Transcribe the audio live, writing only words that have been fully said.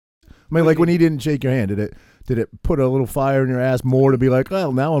I mean, like when he didn't shake your hand, did it put a little fire in your ass more to be like,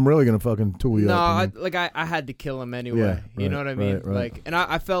 well, now I'm really gonna fucking tool you up? No, I had to kill him anyway. Yeah, you know what I mean? right. Like, and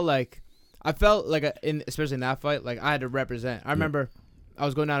I felt like especially in that fight, like I had to represent. I remember I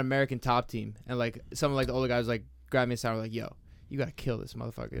was going down American Top Team, and like some of like the older guys like grabbed me aside and were like, "Yo, you gotta kill this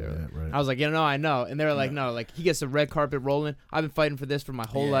motherfucker." Right. I was like, I know. And they were like, no, like he gets the red carpet rolling. I've been fighting for this for my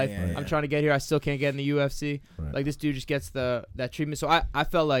whole life. I'm trying to get here. I still can't get in the UFC. Right. Like this dude just gets that treatment. So I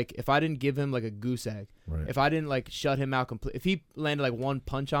felt like if I didn't give him like a goose egg, if I didn't like shut him out completely, if he landed like one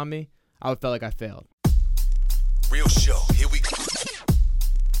punch on me, I would felt like I failed. Real show, here we go.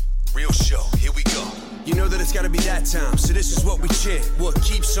 Real show, here we go. You know that it's gotta be that time, so this is what we chant. What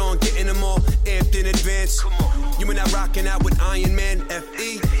keeps on getting them all amped in advance? Come on. You and I rocking out with Iron Man,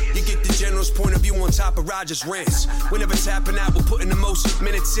 FE. You get the general's point of view on top of Rogers' rants. Whenever tapping out, we're putting the most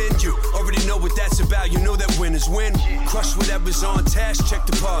minutes in. You already know what that's about, you know that winners win. Crush whatever's on task, check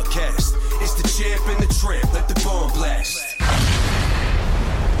the podcast. It's the champ and the tramp, let the bomb blast.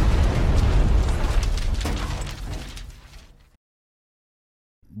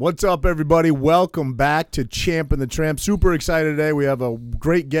 What's up, everybody? Welcome back to Champ and the Tramp. Super excited today. We have a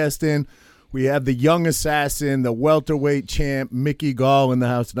great guest in. We have the young assassin, the welterweight champ, Mickey Gall in the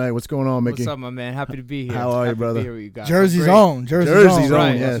house tonight. What's going on, Mickey? What's up, my man? Happy to be here. How are you, brother? Jersey's own. Jersey's own,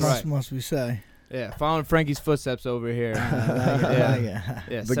 right, yes. Right. Must we say. Yeah, following Frankie's footsteps over here.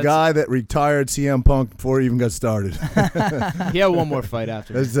 The guy that retired CM Punk before he even got started. He had one more fight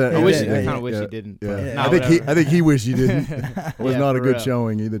after. I kind of wish he didn't. Yeah. Nah, I think he wished he didn't. It was not a good real.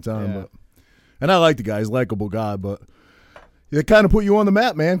 showing either time. Yeah. But and I like the guy. He's a likable guy, but it kind of put you on the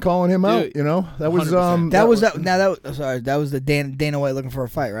map, man, calling him out. You know, that was 100%. That was the Dana White looking for a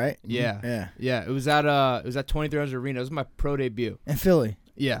fight, right? Yeah. It was at 2300 Arena. It was my pro debut in Philly.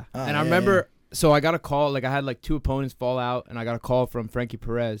 Yeah, and I remember. Yeah. So I got a call. Like I had like two opponents fall out, and I got a call from Frankie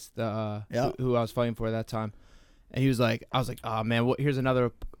Perez, who I was fighting for at that time, and he was like, I was like, oh man, here's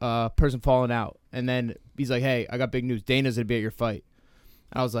another person falling out, and then he's like, hey, I got big news. Dana's gonna be at your fight.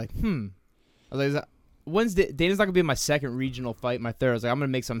 And I was like, I was like, when's Dana's not gonna be in my second regional fight, my third. I was like, I'm gonna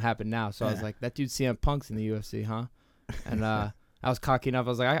make something happen now. So I was like, that dude CM Punk's in the UFC, huh? And I was cocky enough. I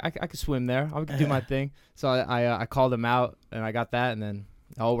was like, I could swim there. I could do my thing. So I called him out, and I got that, and then.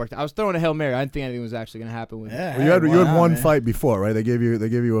 It all worked. I was throwing a Hail Mary. I didn't think anything was actually going to happen with me. Well, you had one fight before, right? They gave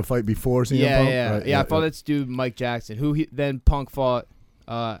you a fight before CM Punk? Right? I fought this dude Mike Jackson, who then Punk fought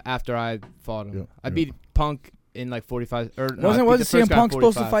after I fought him. I beat Punk in like 45. Wasn't CM Punk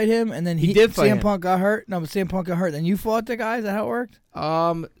supposed to fight him, and then he did fight CM him. Punk got hurt? No, but CM Punk got hurt. Then you fought the guy? Is that how it worked?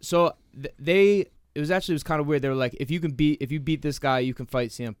 So it was kind of weird. They were like, if you beat this guy, you can fight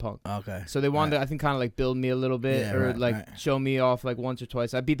CM Punk. Okay. So they wanted to, I think, kind of like build me a little bit, show me off like once or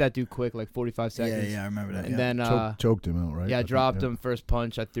twice. I beat that dude quick, like 45 seconds. Yeah, I remember that. And then choked him out, right? Yeah, I dropped him first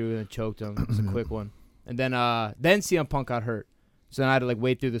punch. I threw and choked him. It was a quick one. And then CM Punk got hurt, so then I had to like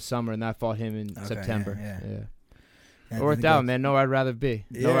wait through the summer, and I fought him in September. Yeah. It worked out, man. Nowhere I'd rather be.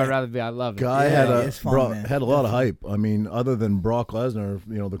 Nowhere I'd rather be. I love it. Guy had a lot of hype. I mean, other than Brock Lesnar,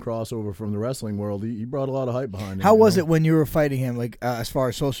 the crossover from the wrestling world, he brought a lot of hype behind him. How was it when you were fighting him? Like as far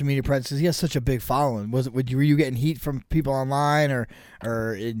as social media presence, he has such a big following. Were you getting heat from people online, or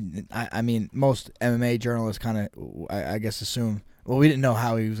I mean, most MMA journalists kind of, I guess, assume. Well, we didn't know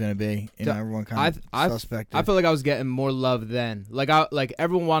how he was going to be. Everyone kind of suspected. I feel like I was getting more love then. Like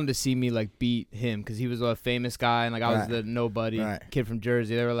everyone wanted to see me like beat him because he was a famous guy, and like I was the nobody kid from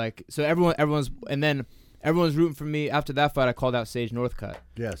Jersey. They were like, so everyone's rooting for me. After that fight, I called out Sage Northcutt.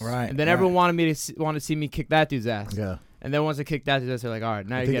 Yes, right. And then everyone wanted to see me kick that dude's ass. Yeah. And then once I kicked that dude's ass, they're like, all right,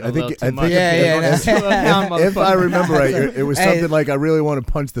 now you're getting a little too much. If I remember right, it was something like, I really want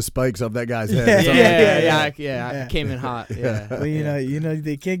to punch the spikes off that guy's head. I came in hot. Yeah. Well, you know,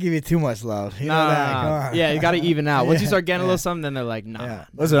 they can't give you too much love. Nah. Yeah, you got to even out. Once you start getting a little something, then they're like, nah. Yeah.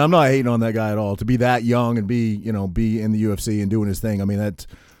 Listen, I'm not hating on that guy at all. To be that young and be in the UFC and doing his thing, I mean, that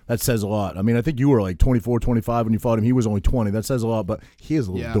says a lot. I mean, I think you were like 24, 25 when you fought him. He was only 20. That says a lot, but he is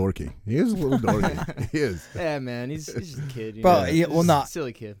a little dorky. He is a little dorky. He is. Yeah, man. He's just a kid. Not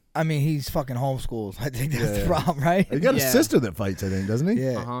silly kid. I mean, he's fucking homeschooled. I think that's the problem, right? He got a sister that fights, I think, doesn't he?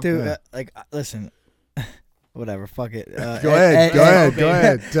 Yeah. Dude, listen, whatever. Fuck it. Go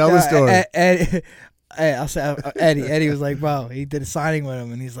ahead. Tell the story. Hey, I'll say Eddie was like, bro, he did a signing with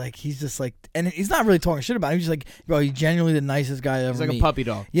him, and he's just like, and he's not really talking shit about him. He's just like, bro, he's genuinely the nicest guy I ever He's like meet. a puppy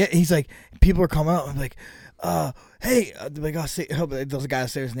dog. Yeah, he's like, people are coming up and like, hey, like I'll say, there's a guy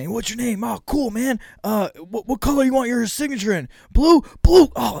say his name. What's your name? Oh, cool, man. What color you want your signature in? Blue.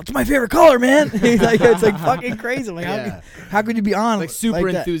 Oh, it's my favorite color, man. He's like, it's like fucking crazy. I'm like, how could you be on? Like super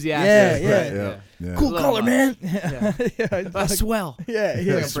like enthusiastic. Yeah. Yeah. Cool color, man. Swell. Yeah, Like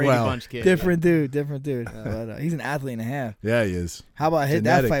yeah. a Brady Swell. Bunch kid. Different dude. But, he's an athlete and a half. Yeah, he is. How about that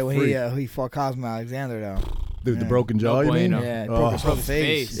Genetic fight when freak. he fought Cosmo Alexander though? Dude, the Yeah. broken jaw, No you mean? bueno. Yeah, Oh. broke his whole Broke his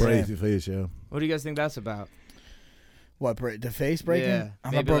face. face. Yeah. Break the face, yeah. What do you guys think that's about? What, the face breaking? Yeah,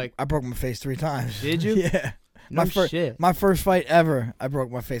 I broke my face 3 times. Did you? Yeah. No shit. My first fight ever, I broke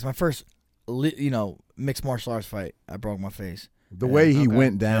my face. My first, mixed martial arts fight, I broke my face. The way he Okay.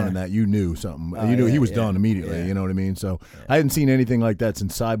 went down Yeah. in that, you knew something. Oh, You knew yeah, he was yeah, done immediately. yeah. You know what I mean? So I hadn't seen anything like that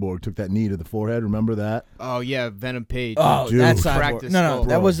since Cyborg took that knee to the forehead. Remember that? Oh yeah, Venom Page. Oh, Dude. that's Cracked Cyborg. his No, skull.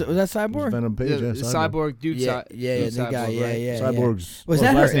 that was that It was Cyborg? Venom Page, The yeah. cyborg dude. Yeah, dude the guy, cyborg, yeah, right? yeah. Cyborg's Was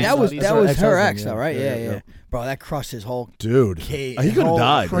well, that last her? name- That was That's her her ex-husband, ex-husband, though, right? yeah, Yeah. yeah. Bro, that crushed his whole. Dude, He he could have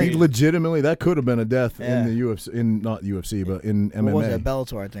died. crazy. He legitimately, that could have been a death Yeah. in the UFC, not UFC, but in MMA. What was that?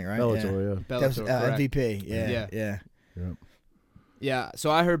 Bellator, I think, right? Bellator, yeah. That was Bellator, correct. MVP. Yeah. Yeah. Yeah. Yeah, so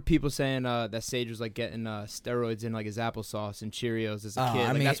I heard people saying that Sage was like getting steroids in like his applesauce and Cheerios as a Oh, kid. I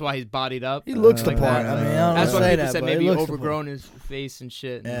Like mean, that's why he's bodied up. He looks the like part. that. I mean, I don't That's say why people that, said but he maybe looks the overgrown his face and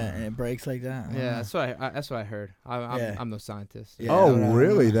shit. Yeah, and it breaks like that. I don't Yeah, know. that's what I heard. I'm no scientist. Yeah, Oh, I don't know.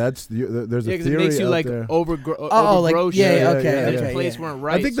 really? There's a because theory it makes you out like there. overgrow like, overgrow yeah, shit. okay, and okay, his place yeah. weren't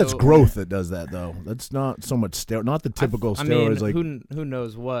right. I think that's so- growth that does that, though. That's not so much not the typical I mean, steroids. Like who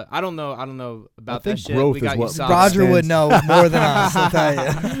knows what? I don't know about think that shit. growth We is got what- USADA. Roger would stands- know more than us. I'll tell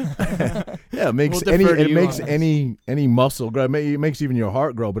you. yeah, it makes We'll defer to you on this. any muscle grow. It makes even your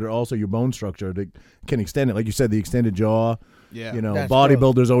heart grow, but it also your bone structure can extend it. Like you said, the extended jaw. Yeah. You know, That's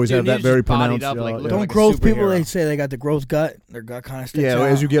bodybuilders always Dude, have he that was very just bodied pronounced up, jaw. like, yeah. looking Don't like a growth people? superhero. They say they got the growth gut. Their gut kind of sticks Yeah, out.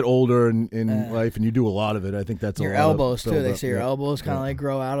 as you get older in Yeah. life and you do a lot of it, I think that's Your a lot elbows of too. They buildup, say your yeah. elbows kind of Yeah. like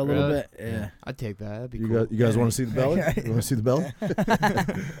grow out a little Really? bit. Yeah. I'd take that. That'd be You cool. guys want to see the belly? You want to see the belly?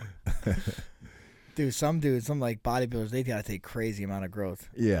 Dude, some like bodybuilders, they gotta take crazy amount of growth.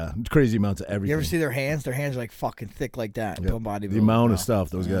 Yeah, crazy amounts of everything. You ever see their hands? Their hands are like fucking thick like that. Yep. Bodybuilders. The amount of Wow. stuff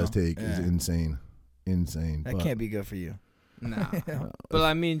those guys Yeah. take is insane. That can't be good for you. Nah. But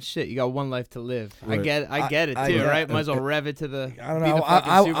I mean, shit, you got one life to live. Right. I get it I too, get right? it. Might as well rev it to the. I don't be know. the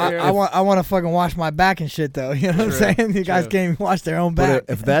fucking superhero. I want to fucking wash my back and shit though. You know what True, I'm saying? You guys true. can't even wash their own back.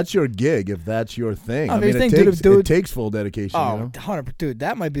 But if that's your gig, if that's your thing, I I mean, mean, dude, it takes full dedication. Oh, You know? 100%. Dude,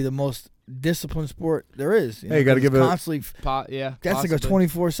 that might be the most disciplined sport there is. Hey, you gotta 'cause give it's it- constantly. Yeah. That's like a possibly.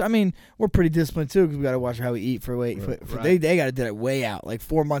 24. I mean, we're pretty disciplined too because we got to watch how we eat for weight. Right. They got to do it way out, like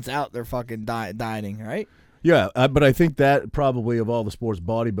 4 months out. They're fucking dieting, right? Yeah, but I think that probably of all the sports,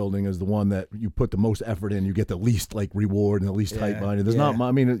 bodybuilding is the one that you put the most effort in. You get the least like reward and the least hype behind it. There's not.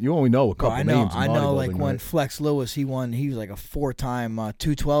 I mean, you only know a Bro, couple names. In I know. Like bodybuilding, when right? Flex Lewis, he won. He was like a 4-time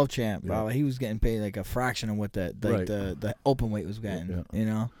 212 champ. Bro. Yeah. He was getting paid like a fraction of what the open weight was getting. Yeah. You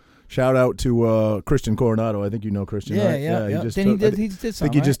know. Shout out to Christian Coronado. I think you know Christian. Yeah, right? yeah. He yeah. just Then took, he did. I He did think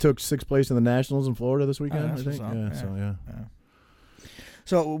something. he right? just took 6th place in the Nationals in Florida this weekend. that's I think. what's up. Yeah, Yeah. so yeah.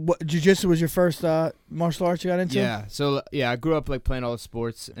 So, jiu-jitsu was your first martial arts you got into? Yeah. So I grew up like playing all the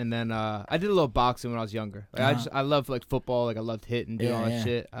sports, and then I did a little boxing when I was younger. Like I loved like football. Like I loved hitting, doing all that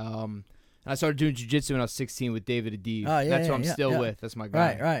shit. And I started doing jiu-jitsu when I was 16 with David Adib. Oh, yeah, That's who I'm yeah, still yeah. with. That's my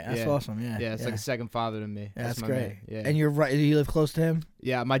guy. Right. That's yeah. awesome. Yeah. Yeah, it's like a second father to me. Yeah, that's my great. man. Yeah. And you're right. You live close to him?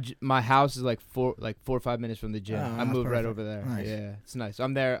 Yeah, my house is like 4 or 5 minutes from the gym. Oh, I that's moved right perfect. over there. Nice. Yeah, it's nice.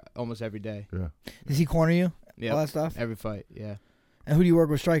 I'm there almost every day. Does he corner you? Yeah, All that stuff? every fight. Yeah. And who do you work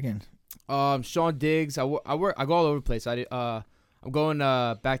with striking? Sean Diggs. I go all over the place. I'm going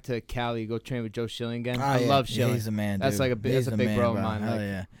back to Cali. Go train with Joe Schilling again. I love Yeah, Schilling. he's a man. That's dude. like a big. He's That's a big man, bro of mine. Hell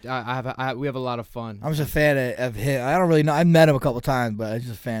Like, yeah. we have a lot of fun. I'm just a fan of him. I don't really know. I met him a couple times, but I'm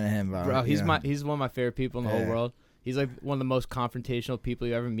just a fan of him, Bro, he's yeah. he's one of my favorite people in the whole world. He's like one of the most confrontational people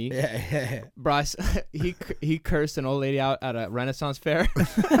you ever meet. Yeah. Bro, he cursed an old lady out at a Renaissance fair.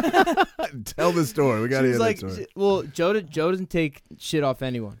 Tell the story. We got to hear She's like, that story. well, Joe doesn't take shit off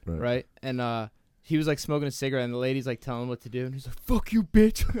anyone, Right. right? And he was like smoking a cigarette, and the lady's like telling him what to do, and he's like, "Fuck you,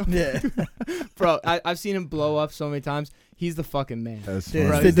 bitch." Yeah. Bro, I've seen him blow up so many times. He's the fucking man. That's Dude,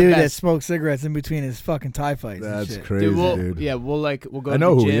 funny. it's He's the the dude that best. smokes cigarettes in between his fucking Thai fights. and That's shit. crazy, Dude, dude. we'll go I to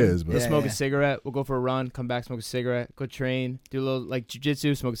know the who he gym. is, but We'll Yeah, smoke yeah. a cigarette. We'll go for a run. Come back, smoke a cigarette. Go train. Do a little like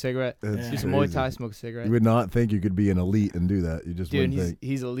jujitsu. Smoke a cigarette. That's Do some crazy. Muay Thai. Smoke a cigarette. You would not think you could be an elite and do that. You just Dude, wouldn't think.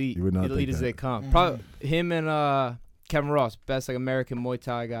 he's elite. You would not elite think as that. they come. Mm-hmm. Probably him and Kevin Ross, best like American Muay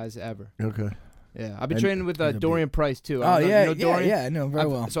Thai guys ever. Okay. Yeah, I've been And training with he's a Dorian Price too. Oh, I don't know, yeah, you know Dorian? yeah, I know him very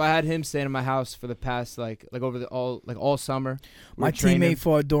well. So I had him staying in my house for the past like over all summer. We My were training. teammate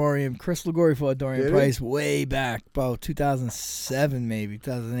fought Dorian. Chris Ligori fought Dorian Did he? Price way back, bro, 2007 maybe,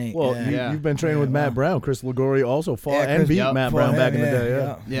 2008. Well, yeah. you've been training Yeah, with Matt wow. Brown. Chris Ligori also fought Yeah, and Chris- beat Yep. Matt Fought Brown him, back in the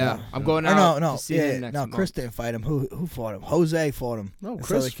day. Yeah, I'm going Or out no, to see him next no. month. Chris didn't fight him. Who fought him? Jose fought him. No, This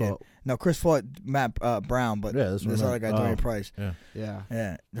Chris other kid. fought. No, Chris fought Matt Brown, but this other guy, Dorian Price.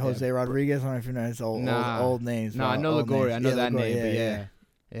 Yeah. Jose Rodriguez. I don't know if you know his old names. No, I know Ligori. I know that name.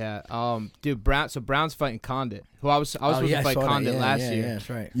 Yeah. Dude, Brown's fighting Condit, who I was supposed to fight Condit last year. Yeah, that's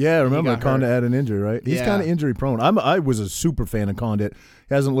right. Yeah, remember Condit had an injury, right? He's kind of injury prone. I was a super fan of Condit.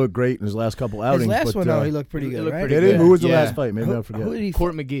 He hasn't looked great in his last couple outings. His last one, though, he looked pretty good, right? Who was the last fight? Maybe I forget.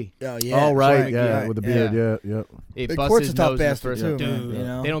 Court McGee. Oh, yeah. Oh, right. With the beard. Yeah. Court's a tough bastard, too, dude. You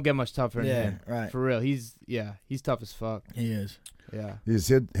know? They don't get much tougher than him. Right. For real. He's tough as fuck. He is. Yeah. He's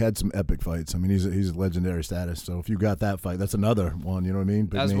had some epic fights. I mean, he's legendary status. So if you got that fight, that's another one. You know what I mean?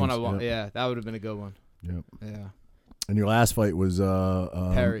 That's one I want. Yeah, that would have been a good one. Yep. Yeah. And your last fight was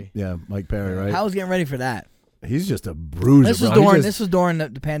Perry. Yeah, Mike Perry, right? How was getting ready for that? He's just a bruiser. This was during the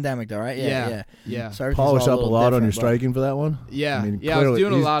pandemic, though, right? Yeah. So polish up a lot on your striking for that one. Yeah. I mean, I was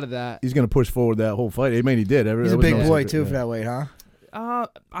doing a lot of that. He's going to push forward that whole fight. I mean, he did. He's a big boy too for that weight, huh?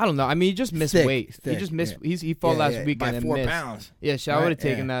 I don't know. I mean, he just missed weight. He just missed. He fought last weekend and missed. 4 pounds. Yeah, I would have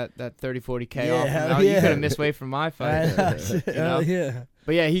taken that 30-40K off. You could have missed weight from my fight. Yeah.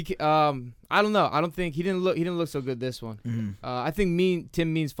 But yeah, I don't know. I don't think he didn't look so good this one. Mm-hmm. I think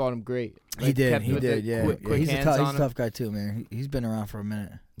Tim Means fought him great. Like, he did. Yeah. Quick he's hands a tough guy too, man. He's been around for a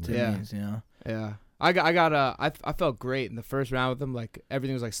minute. Tim Means, you know. Yeah. I felt great in the first round with him. Like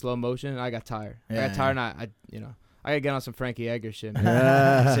everything was like slow motion. And I got tired. I got tired, and I gotta get on some Frankie Edgar shit,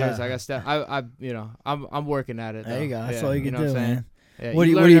 man. Seriously, I got step. I'm working at it. There you go. That's all you can do, man. Yeah, what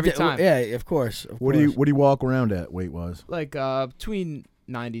do you learn every time? Yeah, of course. What do you walk around at weight wise? Like between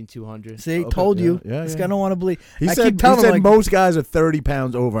 90 and 200. See, told you. This guy don't want to believe. He said most guys are 30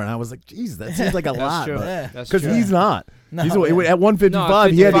 pounds over, and I was like, geez, that seems like a lot. True. Because he's not. No, he's at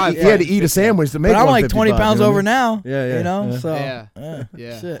 155. He had to eat a sandwich to make. But I'm like 20 pounds over now. Yeah. You know, so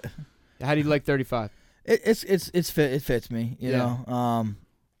yeah. Shit. How do you like 35? It fits me. You know.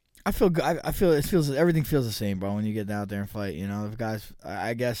 I feel good. I feel everything feels the same, bro. When you get out there and fight, you know, the guys.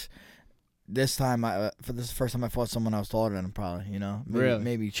 I guess this time, this is the first time I fought someone I was taller than him, probably. You know,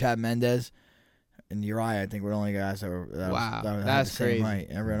 maybe Chad Mendez and Uriah. I think we're the only guys that were. That's crazy. Right,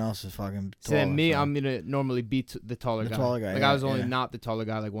 everyone else is fucking. Taller, me, I'm gonna normally beat the taller guy. Like I was only not the taller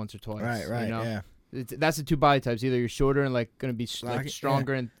guy like once or twice. Right. You know? Yeah. That's the two body types. Either you're shorter and like gonna be like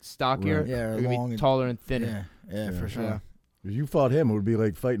stronger and stockier, or you're gonna be taller and thinner. Yeah, for sure. Yeah. If you fought him, it would be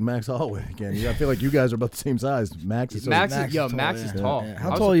like fighting Max Holloway again. I feel like you guys are about the same size. Max is tall. Yeah.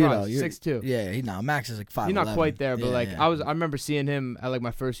 How tall are you though? 6'2". Yeah, Max is like 5'11". He's not quite there, but I remember seeing him at like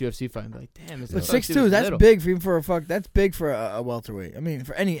my first UFC fight. I'm like, damn, but 6'2", that's big for That's big for a welterweight. I mean,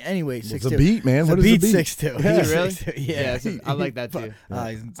 for any weight, 6'2". It's a beat, man. What is a beat? 6'2". Is it really? Yeah, I like that too.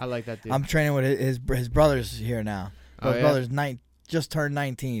 I like that too. I'm training with his brothers here now. His brothers just turned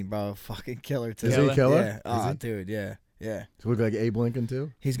 19, bro. Fucking killer too. Is he a killer? Yeah. Oh, dude, yeah. Yeah. Does he look like Abe Lincoln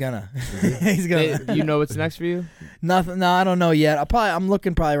too? He's gonna. He's gonna. Hey, you know what's next for you? Nothing. No, I don't know yet. I'm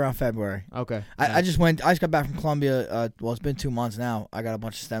looking probably around February. Okay. I just got back from Colombia. Well, it's been 2 months now. I got a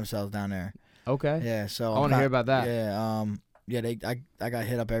bunch of stem cells down there. Okay. Yeah. So I want to hear about that. Yeah. I got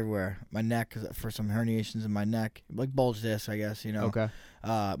hit up everywhere. My neck for some herniations in my neck, like bulge disc, I guess. You know. Okay.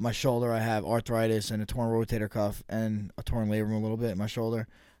 My shoulder, I have arthritis and a torn rotator cuff and a torn labrum a little bit in my shoulder.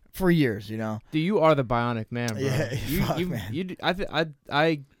 For years, you know. Dude, you are the bionic man, bro. Yeah, man.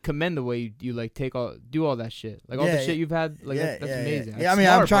 I commend the way you like do all that shit. Like all the shit you've had. Like that's amazing. Yeah, I mean,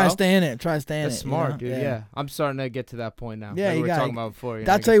 I'm trying to stay in it. That's smart, you know? dude. Yeah. I'm starting to get to that point now. Yeah, like you we were talking about before.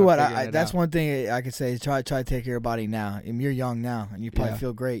 I'll tell you what. That's one thing I could say is try to take care of your body now. I mean, you're young now, and you probably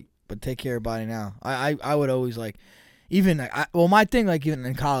feel great, but take care of your body now. I would always like, even my thing, like even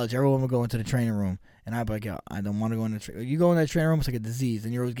in college, everyone would go into the training room. And I'd be like, yo, I don't want to go in the you go in that training room, it's like a disease,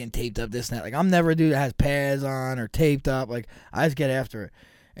 and you're always getting taped up, this and that. Like, I'm never a dude that has pads on or taped up. Like, I just get after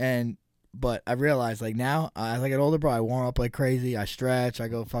it. But I realized, like, now, as I get older, bro, I warm up like crazy. I stretch. I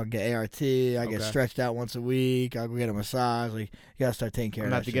go fucking get ART. I get stretched out once a week. I'll go get a massage. Like, you got to start taking care of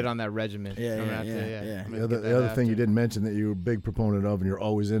that. I'm going to have to get on that regimen. Yeah. The other thing you didn't mention that you're a big proponent of and you're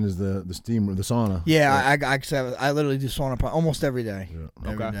always in is the steam or the sauna. Yeah, I literally do sauna almost every day. Yeah.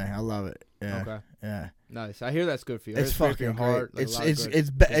 Every day. I love it. Yeah. Okay. Yeah. Nice. I hear that's good for you. It's fucking your heart. Like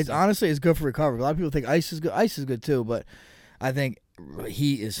it's honestly it's good for recovery. A lot of people think ice is good. Ice is good too, but I think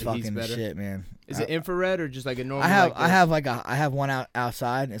heat is fucking shit, man. Is it infrared or just like a normal? I have one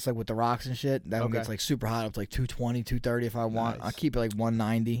outside. It's like with the rocks and shit. That one gets like super hot up to like 220, 230 if I want. I keep it like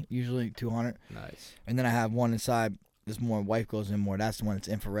 190, usually 200. Nice. And then I have one inside. There's more. Wife goes in more. That's the one that's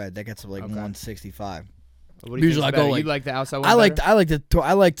infrared. That gets up like 165. Usually I go like, you like the outside one. I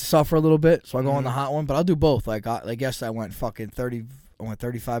like to suffer a little bit, so I go on the hot one. But I'll do both. Like yesterday I went fucking 30 I went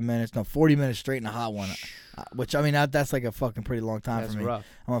 35 minutes, no 40 minutes straight in a hot one, which I mean that's like a fucking pretty long time for me. Rough.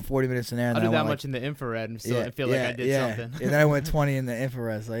 I went 40 minutes in there. And I then did that went much in the infrared and still feel like I did something. And then I went 20 in the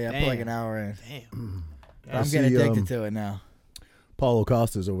infrared. So I put like an hour in. Damn. I'm getting addicted to it now. Paulo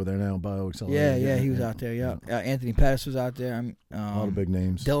Costa's over there now, BioAccelerator. Yeah, he was out there. Yeah, Anthony Pettis was out there. All the big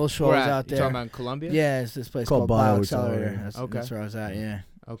names. Dillashaw was out there. You talking about in Colombia? Yeah, it's this place called BioAccelerator. Okay. That's where I was at. Yeah.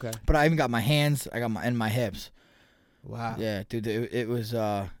 Okay. But I even got my hands. I got my hips. Wow. Yeah, dude. It was.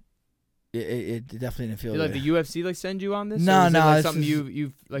 It definitely didn't feel. Did like the UFC like send you on this? No, no. Like something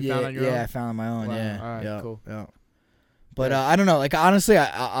you've like found on your own. Yeah, I found on my own. Wow. Yeah. All right. Cool. Yeah. But I don't know. Like honestly,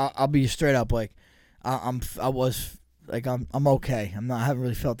 I'll be straight up. Like I'm okay. I haven't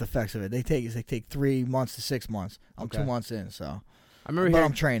really felt the effects of it. They take 3 months to 6 months. I'm 2 months in, so. I remember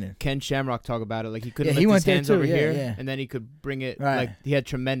I'm training. Ken Shamrock talk about it. Like he couldn't he lift went his hands there too, over here, yeah. and then he could bring it. Right. Like he had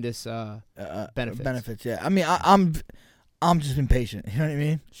tremendous benefits. Benefits, yeah. I mean, I'm just impatient. You know what I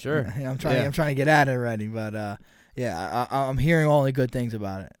mean? Sure. I'm trying to get at it already, but I'm hearing only good things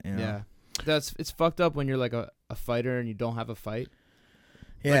about it. You know? Yeah. It's fucked up when you're like a fighter and you don't have a fight.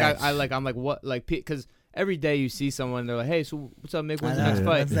 Yeah. Like I'm like what like because every day you see someone, they're like, hey, so what's up, Mick? When's the next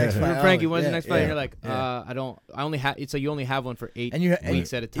fight? When's the next fight? Frankie, when's the next fight? Yeah. And you're like, I only have. It's like you only have one for 8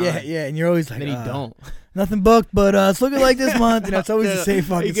 weeks at a time. Yeah, and you're always like, and then you don't. Nothing booked, but it's looking like this month. And that's always the same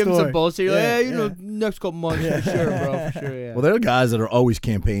fucking you give story. him some bullshit. You're like, hey, next couple months for sure, bro, for sure. Yeah. Well, there are guys that are always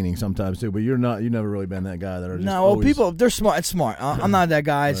campaigning sometimes too, but you're not. You've never really been that guy that are just always... people, they're smart. It's smart. I'm not that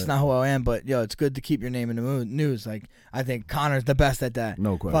guy. It's not who I am. But it's good to keep your name in the news. Like I think Conor's the best at that.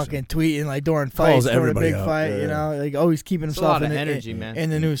 No question. Fucking tweeting like during fights, during a big fight. Yeah. You know, like always keeping himself in energy, man. In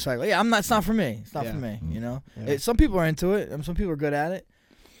the news cycle. Yeah, it's not for me. It's not for me. You know, some people are into it, and some people are good at it.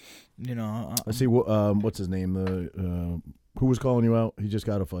 You know, I see. What's his name? Who was calling you out? He just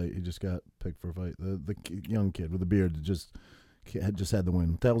got a fight. He just got picked for a fight. The young kid with the beard that just had the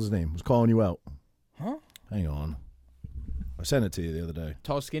win. What the hell's his name? Was calling you out. Huh? Hang on. I sent it to you the other day.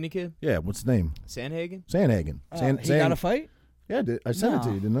 Tall, skinny kid. Yeah. What's his name? Sandhagen. He got a fight? Yeah, I sent it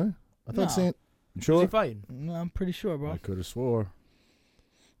to you, didn't I? I thought You sure? Who's he fighting? No, I'm pretty sure, bro. I could have swore.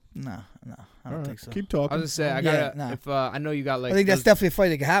 No, I don't think so. Keep talking. I was gonna say if I know you got like. I think that's definitely a fight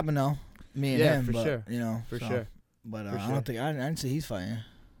that could happen though. Me and him, for sure. You know, for sure. But I don't think I didn't see he's fighting.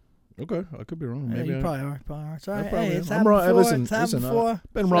 Okay, I could be wrong. Yeah, Maybe you probably are. It's all right. Hey, it's I'm wrong. Listen,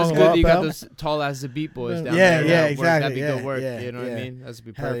 been wrong a lot, you got pal. those tall ass Zabit boys down there. there. Yeah, exactly. That'd be good work. You know what I mean? That'd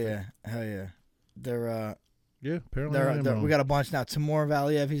be perfect. Hell yeah. They're yeah, apparently we got a bunch now. Timur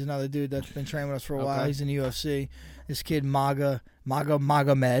Valiev, he's another dude that's been training with us for a while. He's in the UFC. This kid Magomed.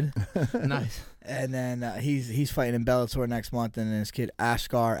 Nice. And then he's fighting in Bellator next month. And then this kid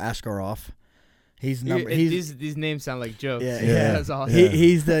Askarov. He's these names sound like jokes. Yeah. That's awesome.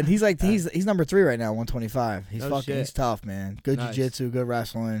 He's number 3 right now, 125. He's tough, man. Good jiu-jitsu, good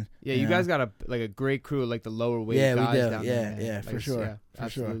wrestling. Yeah, you guys got a great crew, like the lower weight guys we do. down there. Yeah, for sure. Yeah,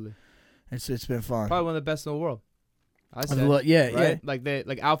 absolutely. It's been fun. Probably one of the best in the world. I said, yeah.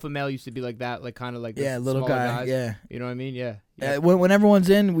 Like alpha male used to be like that, like kind of like little guy. Guys. Yeah, you know what I mean. Yeah. When everyone's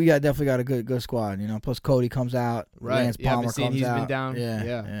in, we definitely got a good squad. You know, plus Cody comes out. Right. Lance Palmer comes he's out. Been down. Yeah.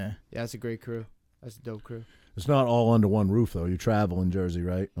 Yeah. That's a great crew. That's a dope crew. It's not all under one roof though. You travel in Jersey,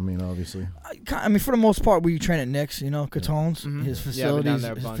 right? I mean, obviously. I mean, for the most part, we train at Nick's. You know, Catone's. Mm-hmm. His facilities.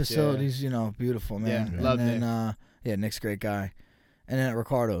 Bunch, you know, beautiful, man. Yeah, love Nick. Nick's a great guy. And then at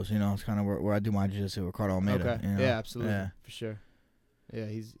Ricardo's, you know, it's kind of where I do my jiu-jitsu, Ricardo Almeida. Okay. You know? Yeah, absolutely. Yeah. For sure. Yeah,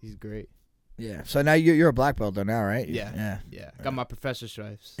 he's great. Yeah. So now you're a black belt though now, right? Yeah. Got my professor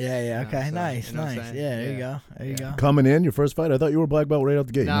stripes. Yeah. Okay. So, nice. Yeah. There you go. There you go. Coming in your first fight, I thought you were black belt right out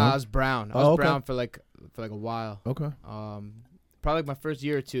the gate. Nah, I was brown. I was brown for like a while. Okay. Probably like my first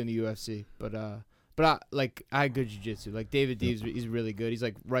year or two in the UFC, but I had good jiu-jitsu. Like David Deeves, he's really good. He's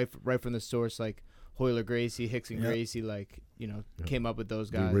like right from the source, like Hoyler Gracie, Hickson Gracie, like came up with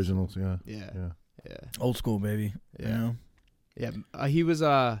those guys. The originals, yeah. Old school, baby. Yeah. You know? Yeah. He was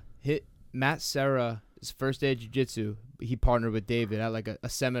hit Matt Serra. His first day of jiu-jitsu, he partnered with David at like a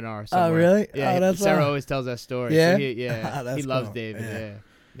seminar somewhere. Oh, really? Yeah, Sarah always tells that story. Yeah? So he loves cool. David.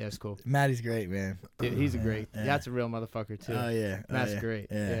 Yeah, it's cool. Matty's great, man. Dude, he's a great. That's a real motherfucker too. Oh yeah, Matt's great.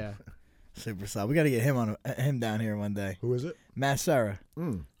 Yeah. Super solid. We got to get him down here one day. Who is it? Matt Serra.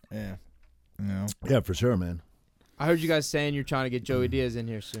 Yeah. Yeah, for sure, man. I heard you guys saying you're trying to get Joey Diaz in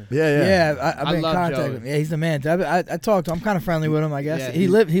here soon. Yeah, I've been in love contact Joey. with him. Yeah, he's the man. I talked to him. I'm kind of friendly with him, I guess. Yeah, he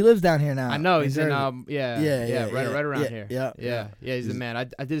lives down here now. I know he's in right around here. Yeah, he's the man. I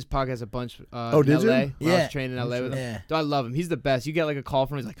did his podcast a bunch did in LA. you? When I was training in LA with him. Yeah. Dude, I love him. He's the best. You get like a call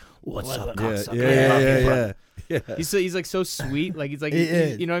from him, he's like, "What's up, cocksucker?" Yeah. He's like so sweet. Like he's like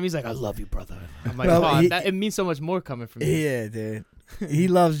you know what I mean? He's like, "I love you, brother." I'm like, it means so much more coming from you. Yeah, dude. he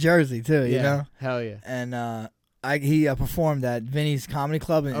loves Jersey too. You know. Hell yeah. And he performed at Vinny's Comedy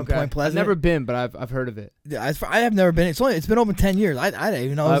Club in Point Pleasant. I've never been, but I've heard of it. I have never been. It's been over 10 years. I didn't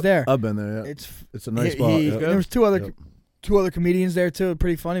even know I was there. I've been there. Yeah. It's a nice spot. There was two other comedians there too.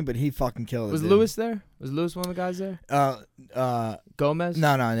 Pretty funny, but he fucking killed it. Was Lewis there? Was Lewis one of the guys there? Gomez?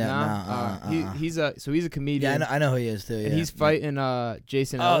 No. He's a comedian. Yeah, I know who he is too. Yeah. And he's fighting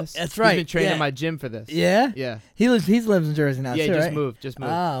Jason Ellis. That's right. He's been training in my gym for this. Yeah. Yeah. He lives in Jersey now. Yeah, too, he right? just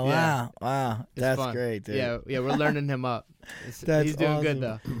moved. Oh yeah. wow, that's fun. great, dude. Yeah, we're learning him up. He's doing awesome. good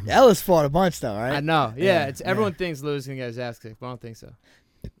though. Ellis fought a bunch though, right? I know. Yeah, it's everyone thinks Lewis can get his ass kicked, but I don't think so.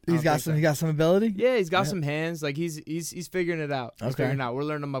 He got some ability. Yeah, he's got some hands. Like he's figuring it out. He's figuring it out. We're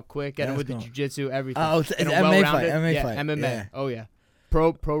learning him up quick. Getting him with the jiu-jitsu, everything. Oh, it's MMA fight. MMA fight. MMA. Yeah. Oh yeah.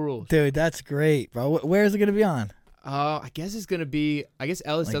 Pro rules. Dude, that's great, bro. Where is it gonna be on? I guess it's gonna be. I guess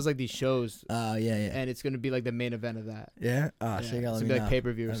Ellis does like these shows. Oh yeah. And it's gonna be like the main event of that. Yeah. Oh, so you gotta let me know. Like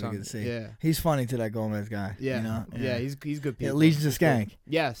pay-per-view or something. Good to see. Yeah. He's funny to that Gomez guy. Yeah. You know? Yeah. He's good people. Yeah, Legion of Skank.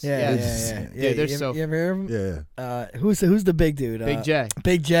 Yes. Yeah. Dude, they're so. You ever hear of Yeah. him? Who's the big dude? Big J.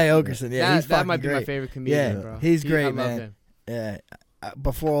 Big J Okerson. Yeah, he's that might be great. my favorite comedian, Yeah, bro. he's great, I love man. him. Yeah.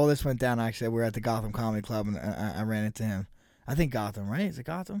 Before all this went down, actually, we were at the Gotham Comedy Club, and I ran into him. I think Gotham, right? Is it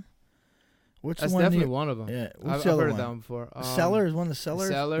Gotham? That's definitely one of them. Yeah, I've heard of that one before. Cellar is one of the Cellars.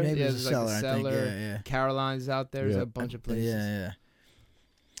 Cellar, maybe yeah, it's a there's Cellar. like the I think. Cellar. Yeah. Caroline's out there. There's a bunch of places. Yeah.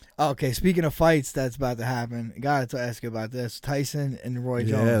 Okay, speaking of fights that's about to happen, I got to ask you about this: Tyson and Roy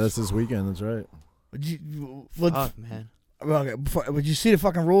Jones. Yeah, that's this weekend. That's right. Fuck, man. Okay, would you see the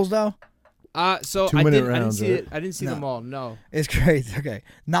fucking rules though? So 2 I minute didn't rounds, see right? it. I didn't see them all. No. It's crazy. Okay,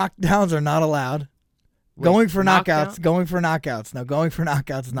 knockdowns are not allowed. Wait, going for knockout? knockouts. Going for knockouts. Now, going for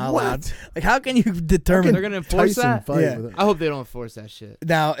knockouts is not allowed. Like, how can you determine? They're gonna enforce that. Yeah. I hope they don't enforce that shit.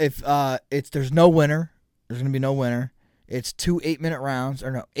 Now, if there's no winner, there's gonna be no winner. It's 2 8-minute rounds,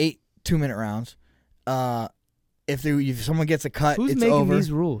 or no, 8 2-minute rounds. If someone gets a cut, Who's it's making over.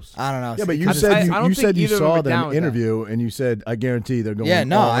 these rules? I don't know. Yeah, but you I said don't you said think you either of them saw are down them with interview, and you said, I guarantee they're going. Yeah,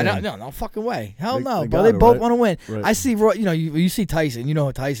 no, all I in. don't. No fucking way. Hell They- no, they bro. got They it, both right? want to win. Right. I see Roy. You see Tyson. You know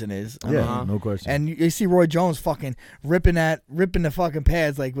who Tyson is. Yeah, no question. And you see Roy Jones fucking ripping the fucking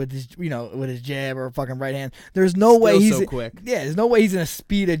pads like with his jab or fucking right hand. There's no way he's so quick. Yeah, there's no way he's gonna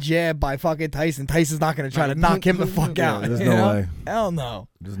speed a jab by fucking Tyson. Tyson's not gonna try to knock him the fuck out. There's you no know? way. Hell no.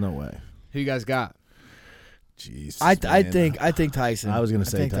 There's no way. Who you guys got? Jesus, I man. think Tyson. I was gonna I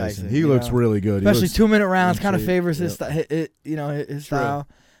say think Tyson. He you looks know? really good. Especially He looks, 2-minute rounds in kind of shape. favors his Yep. his style.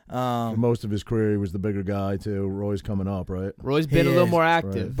 For most of his career, he was the bigger guy too. Roy's coming up, right? Roy's been a little more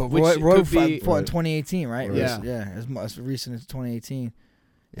active, Right. But which Roy could be. fought in 2018, right? Yeah. as recent as 2018.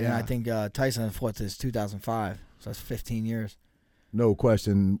 And Yeah. I think Tyson fought since 2005, so that's 15 years. No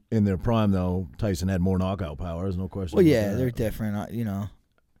question. In their prime, though, Tyson had more knockout power. There's no question. Well, about yeah, that. they're different, you know.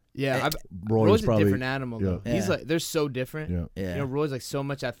 Yeah, Roy's a probably different animal though. Yeah. He's like they're so different. Yeah. Yeah. You know, Roy's like so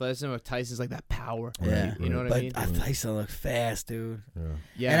much athleticism, but Tyson's like that power. Yeah. You know what But I mean? Tyson looks fast, dude. Yeah.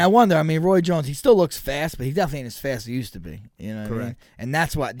 Yeah. And I wonder, I mean, Roy Jones, he still looks fast, but he definitely ain't as fast as he used to be. You know what I mean? Correct. And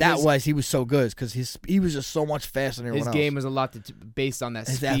that's what he was so good, because he was just so much faster than His everyone game else. was a lot based on that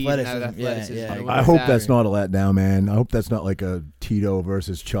His speed and athleticism. that athleticism. Yeah, and yeah. I what hope that- that's not a letdown, man. I hope that's not like a Tito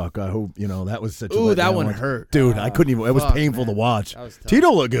versus Chuck. I hope that was such a Ooh, letdown. that one Like, hurt. dude. I couldn't even. It was fuck, painful man. to watch. That was tough.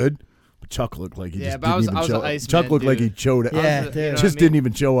 Tito looked good, but Chuck looked like he Yeah, just but didn't I was even an show. Iceman, Chuck looked like he dude. showed it. Yeah, You know dude. what Just I mean? didn't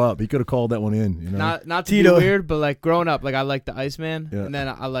even show up. He could have called that one in. You know. Not to Tito. be weird, but like growing up, like I liked the Iceman, Yeah. and then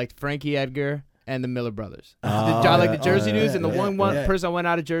I liked Frankie Edgar and the Miller Brothers. Oh, I like the yeah. Jersey Oh, News, yeah, and the yeah, one yeah. person I went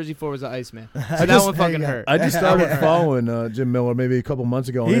out of Jersey for was the Iceman. So I that just- one fucking there you hurt. I just started following Jim Miller maybe a couple months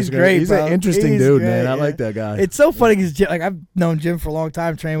ago. On He's Instagram. great, He's bro. an interesting He's dude, great, man. I yeah. like that guy. It's so funny because like I've known Jim for a long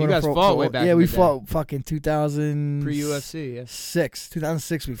time, trained You with him guys for fought way back Yeah, in we the day. fought fucking 2000 Pre-UFC, yeah.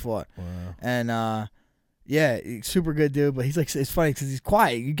 2006 we fought, Wow. and yeah, he's super good dude. But he's like, it's funny because he's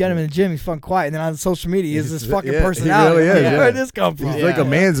quiet. You get him in the gym, he's fucking quiet, and then on social media, he's this fucking yeah, he personality. really is, Like, yeah. where'd this come from? He's Yeah. like a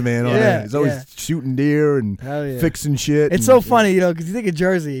man's man on Yeah, there. He's always yeah. shooting deer and Hell yeah. fixing shit. It's and- so funny, because you think of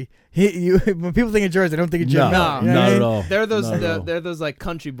Jersey, when people think of Jersey, they don't think of Jim No, Miller. No, You know what not I mean? at all. They're those Not at all. they're those like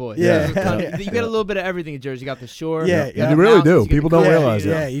country boys. Yeah. Those country- Yeah. You get a little bit of everything in Jersey. You got the shore. Yeah, you yeah. got You really mountains, do. you get People the don't cliffs, realize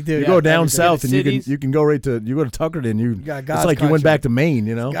yeah, that. you do. You Yeah, go down everything. south and Cities. you can go right to Tuckerton. You got it's God's like you went country. back to Maine.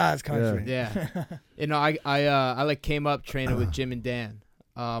 You know. God's country. Yeah. You know, I like came up training with Jim and Dan.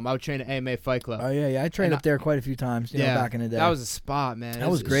 I would train at AMA Fight Club. Oh yeah. I trained And up there quite a few times. You know, back in the day. That was a spot, man. That It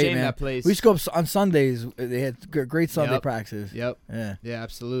was a great, shame man. That place. We used to go up on Sundays. They had great Sunday Yep. practices. Yep. Yeah. Yeah,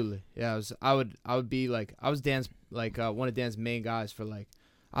 absolutely. Yeah, I would be like I was Dan's like one of Dan's main guys for like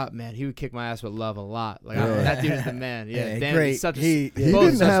Man, he would kick my ass with love a lot. Like that dude is the man. Yeah, Dan, great. He's such he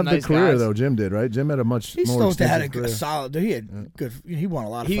didn't have the career though. Jim did, right? Jim had a much He's more supposed to have extensive a solid. He had good. He won a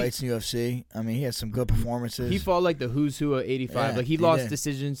lot of fights in UFC. I mean, he had some good performances. He fought like the who's who of '85. Yeah, like he lost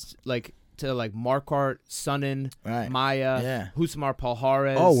decisions like to like Marquardt, Sonnen, Maya, Husmar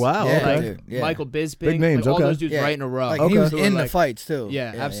Palhares. Oh wow, Michael Bisping, big names. Like, all those dudes right in a row. Like he was in the fights too.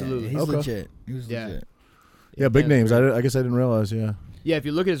 Yeah, absolutely. He's legit. He was legit. Yeah, big names. I guess I didn't realize. Yeah. Yeah, if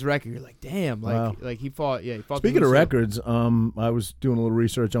you look at his record, you're like, damn, like he fought. Yeah, he fought. Speaking of records, I was doing a little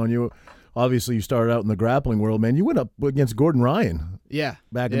research on you. Obviously, you started out in the grappling world, man. You went up against Gordon Ryan. Yeah.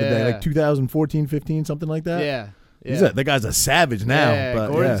 Back in the day, like 2014, 15, something like that. Yeah. That guy's a savage now. Yeah,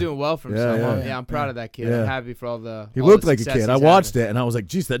 but Gordon's doing well for himself. I'm proud of that kid. Yeah. I'm happy for all the. He looked like a kid. I watched it and I was like,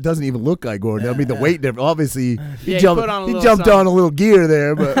 "Geez, that doesn't even look like Gordon." I mean, the weight difference. Obviously, he jumped on a little gear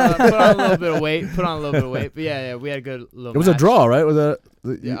there, but put on a little bit of weight. But yeah, we had a good little. It was match. a draw, right? Was that?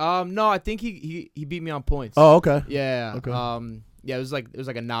 No, I think he beat me on points. Oh, okay. Yeah. Okay. Yeah, it was like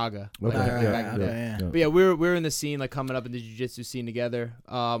a Naga. Okay. Back in the day. But yeah, we're in the scene, like coming up in the jiu-jitsu scene together.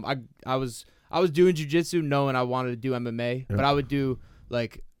 I was doing jiu-jitsu knowing I wanted to do MMA, but I would do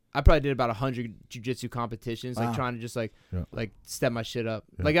like I probably did about 100 jiu-jitsu competitions, like trying to just like step my shit up.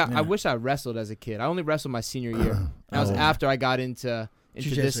 Like I wish I wrestled as a kid. I only wrestled my senior year. That was after I got into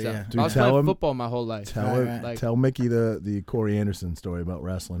this stuff. Yeah. Dude, I was playing football my whole life. Tell Mickey the Corey Anderson story about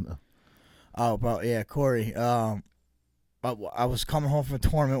wrestling. Oh, bro, yeah, Corey. I was coming home from a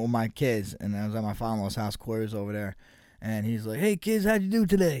tournament with my kids, and I was at my father-in-law's house. Corey was over there, and he's like, "Hey, kids, how'd you do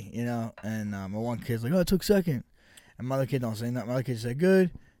today?" You know, and my one kid's like, "Oh, I took second," and my other kid don't say nothing. My other kid said, "Good."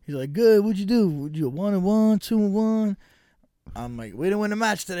 He's like, "Good. What'd you do? Would you 1-1, 2-1?" I'm like, "We didn't win a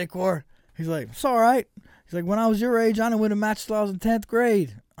match today, Corey." He's like, "It's all right." He's like, "When I was your age, I didn't win a match till I was in 10th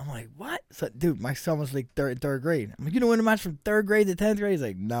grade." I'm like, "What?" So, dude, my son was like third grade. I'm like, "You didn't win a match from 3rd grade to 10th grade?" He's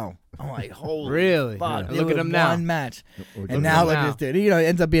like, "No." I'm like, "Holy really? fuck." Yeah. Look at him now. One match. And now look at this dude. He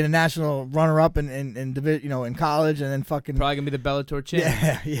ends up being a national runner-up in college, and then fucking probably gonna be the Bellator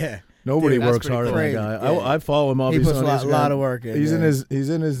champ. Yeah. Nobody works harder than that guy. I follow him obviously. He puts a lot of work in. He's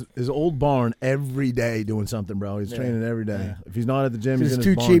in his old barn every day doing something, bro. He's training every day. Yeah. If he's not at the gym, he's in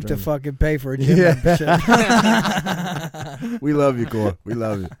his barn. It's too cheap to fucking pay for a gym membership. We love you, Cor. We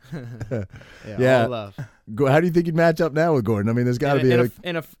love you. All love. How do you think you'd match up now with Gordon? I mean, there's got to be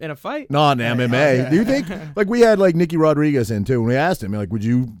in a fight. No, in MMA. Do you think like we had like Nicky Rodriguez in too? And we asked him like, would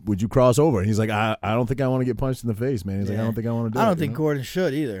you cross over? And he's like, I don't think I want to get punched in the face, man. He's like, I don't think I want to do it. I don't think Gordon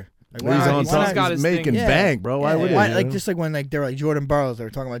should either. Like, he's on top. He's making bank, bro. Why would he? Like just like when they're like Jordan Burroughs, they were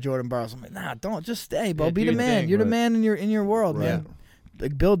talking about Jordan Burroughs. I'm like, nah, don't just stay, bro. Be the man. You're the man in your world, man.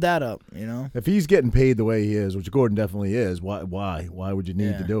 Like build that up, you know. If he's getting paid the way he is, which Gordon definitely is, why would you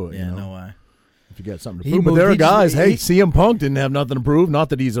need to do it? Yeah, you know? No way. If you got something to prove, but there are guys. CM Punk didn't have nothing to prove. Not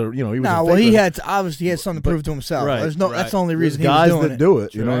that he's he was. No, well, he had something to prove to himself. Right, There's no. Right. That's the only reason There's he was doing guys that do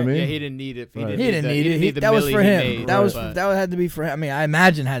it. You know what I mean? Yeah, he didn't need it. He didn't need it. That was for him. That had to be for him. I mean, I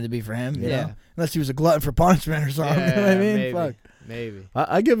imagine had to be for him. You know? Unless he was a glutton for punishment or something. Yeah, you know what I mean? Maybe. Fuck. Maybe.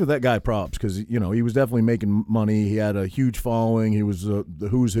 I give that guy props because he was definitely making money. He had a huge following. He was the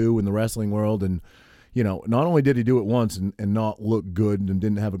who's who in the wrestling world, and not only did he do it once and not look good and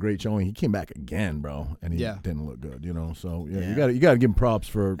didn't have a great showing, he came back again, bro, and he didn't look good. So you got to give him props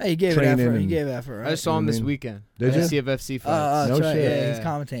for he gave training. It effort. He gave effort. Right? I just saw him this weekend. Did you? CFFC fights. No right. shit. Yeah, he's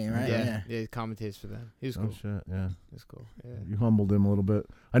commentating, right? Yeah, he commentates for them. He was cool. Oh shit, yeah. He's cool. Yeah. You humbled him a little bit.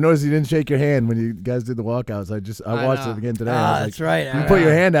 I noticed he didn't shake your hand when you guys did the walkouts. I watched it again today. That's right. You put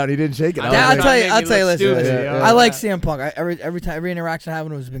your hand out and he didn't shake it. I'll tell you. Listen. I like CM Punk. Every interaction I have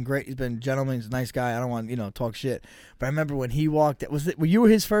with him has been great. He's been a gentleman. He's a nice guy. I don't want talk shit. But I remember when he walked. Were you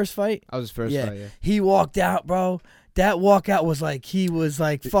his first fight? I was his first fight. Yeah. He walked out, bro. That walkout was like he was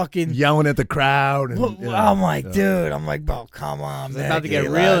like fucking yelling at the crowd. And, I'm like, dude. I'm like, bro, come on, man. About to get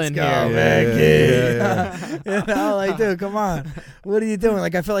real in here, man. Like, dude, come on. What are you doing?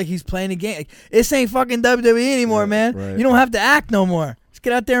 Like, I feel like he's playing a game. Like, this ain't fucking WWE anymore, man. Right. You don't have to act no more. Just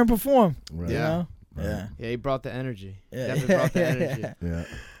get out there and perform. Right. You know? Right. Yeah. Yeah, he brought the energy. Yeah. Definitely brought the energy.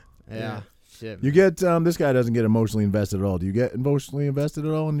 Yeah. Shit, you get this guy doesn't get emotionally invested at all. Do you get emotionally invested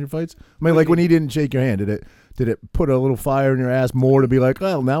at all in your fights? I mean, like when he didn't shake your hand, did it put a little fire in your ass more to be like,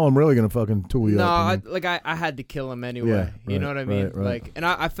 well, now I'm really gonna fucking tool you up? No, I had to kill him anyway. You know what I mean? Right. Like, and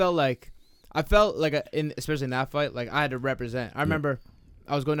I felt like especially in that fight, like I had to represent. I remember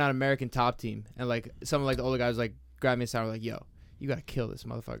I was going down American Top Team, and like some of like the older guys like grabbed me aside, were like, "Yo, you gotta kill this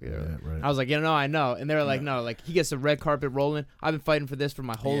motherfucker." Right. I was like, I know. And they were like, no, like he gets the red carpet rolling. I've been fighting for this for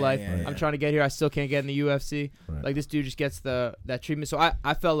my whole life. I'm trying to get here. I still can't get in the UFC. Right. Like this dude just gets that treatment. So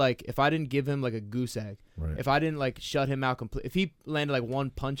I felt like if I didn't give him like a goose egg, Right. If I didn't like shut him out completely, if he landed like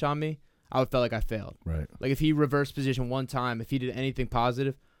one punch on me, I would felt like I failed. Right. Like if he reversed position one time, if he did anything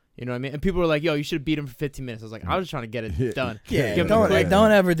positive, you know what I mean? And people were like, "Yo, you should have beat him for 15 minutes." I was like, I was just trying to get it done. Yeah, Give him a quick-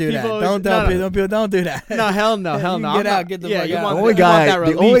 don't ever do that. People Don't do that. No, hell no, hell no. Get out, get the fuck you out. want- The only you want that guy, the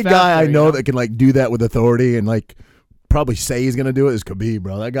relief only guy after, I know you that can like do that with authority and like probably say he's gonna do it is Khabib,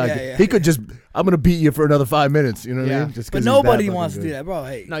 bro. That guy, he could just, I'm gonna beat you for another 5 minutes. You know what I mean? Just but 'cause nobody he's that wants to fucking do that, bro.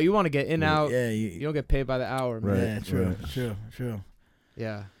 Hey, No, you want to get in out. Yeah, You don't get paid by the hour, man. Right. yeah, true.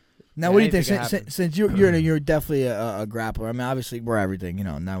 Yeah. Now, Yeah, what do you think? anything can Since you're definitely a grappler. I mean, obviously we're everything. You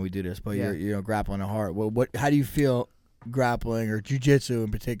know, now we do this, but you're grappling a heart. What? How do you feel grappling or jiu-jitsu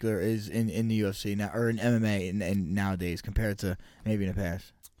in particular is in the UFC now, or in MMA and nowadays compared to maybe in the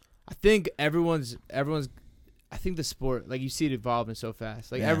past? I think everyone's. I think the sport, like you see it evolving so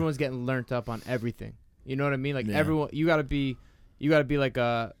fast. Like everyone's getting learnt up on everything. You know what I mean? Like everyone, you gotta be like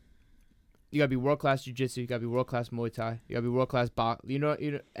you gotta be world class jiu-jitsu. You gotta be world class Muay Thai. You gotta be world class box. You know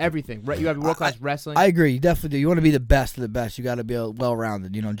everything. You gotta be world class wrestling. I agree. You definitely do. You want to be the best of the best. You got to be well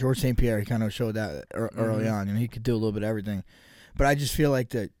rounded. You know, George St. Pierre, he kind of showed that early on. You know, he could do a little bit of everything. But I just feel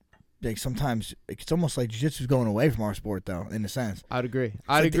like that. Like sometimes it's almost like jiu-jitsu is going away from our sport, though, in a sense. I'd agree.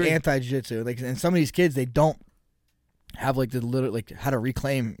 I'd agree. The anti-jiu-jitsu, like, and some of these kids, they don't have like the little like how to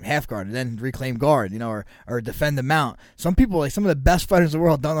reclaim half guard and then reclaim guard, you know, or defend the mount. Some people, like some of the best fighters in the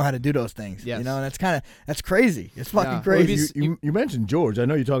world, don't know how to do those things. Yes. You know, and that's crazy. It's fucking crazy. You mentioned George. I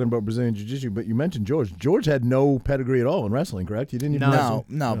know you're talking about Brazilian Jiu-Jitsu, but you mentioned George. George had no pedigree at all in wrestling, correct? He didn't even wrestle.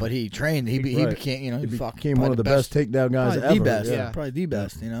 No, but he trained. He became, you know, he became one of the best takedown guys ever. The best, yeah. Probably the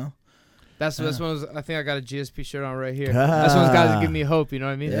best, you know. That's I think I got a GSP shirt on right here. That's one of those guys that give me hope. You know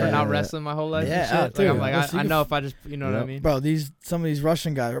what I mean? For not wrestling my whole life. Yeah, and shit. Like, I'm like, I know if I just, you know what I mean? Bro, some of these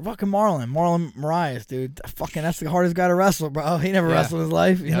Russian guys are fucking Marlon Moraes, dude. Fucking, that's the hardest guy to wrestle, bro. He never wrestled in his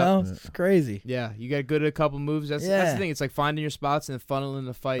life. You know, it's crazy. Yeah, you get good at a couple moves. That's the thing. It's like finding your spots and funneling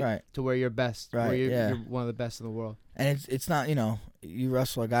the fight to where you're best. Right. Where you're one of the best in the world. And it's not, you know, you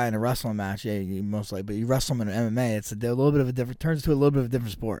wrestle a guy in a wrestling match, you most likely, but you wrestle him in an MMA. It's a little bit of a different, turns to a little bit of a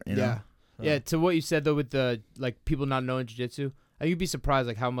different sport. You know? Yeah, to what you said though with the like people not knowing jiu-jitsu, you'd be surprised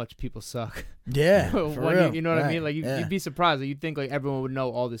like how much people suck. Yeah, for real. You know what I mean? Like you'd be surprised. Like, you'd think like everyone would know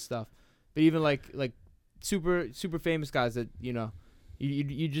all this stuff, but even like super famous guys that you know,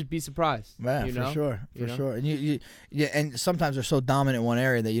 you just be surprised. Yeah, you for know? sure. And and sometimes they're so dominant in one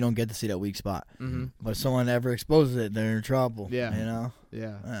area that you don't get to see that weak spot. Mm-hmm. But if someone ever exposes it, they're in trouble. Yeah, you know.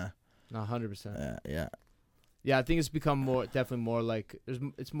 Yeah. No, 100%. Yeah. Yeah, I think it's become definitely more like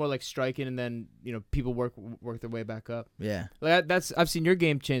it's more like striking, and then you know people work their way back up. Yeah, like I've seen your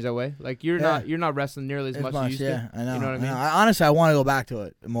game change that way. Like you're not wrestling nearly as much as you used to. I know. You know what I mean? Honestly, I want to go back to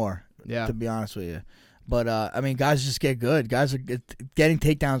it more. Yeah, to be honest with you. But I mean, guys just get good. Guys are getting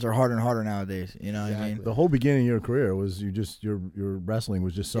takedowns are harder and harder nowadays. You know what I mean? The whole beginning of your career was your wrestling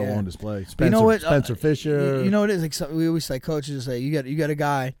was just so on display. You know what? Spencer Fisher. You know what it is? Like we always like coaches say, you got a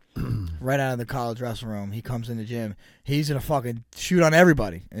guy right out of the college wrestling room. He comes in the gym. He's gonna fucking shoot on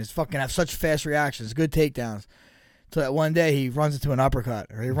everybody. And he's fucking have such fast reactions, good takedowns. So that one day he runs into an uppercut,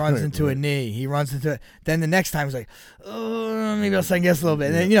 or he runs into a knee. He runs into then the next time he's like, oh, maybe I'll second guess a little bit.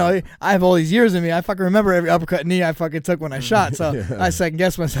 And then, you know, I have all these years in me. I fucking remember every uppercut knee I fucking took when I shot. So I second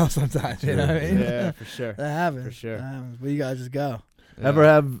guess myself sometimes. You know what I mean? Yeah, for sure. That happens. For sure. That happens. But you guys just go. Yeah. Ever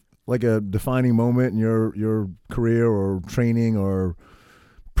have like a defining moment in your career or training or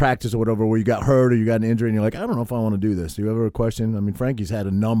practice or whatever where you got hurt or you got an injury and you're like, I don't know if I want to do this? Do you ever question? I mean, Frankie's had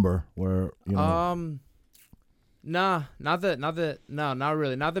a number where, you know. Nah, not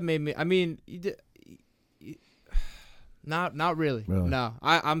really. Not that made me. I mean, not really. No,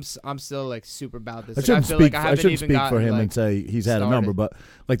 I'm still like super about this. I shouldn't speak for him and say he's had a number, but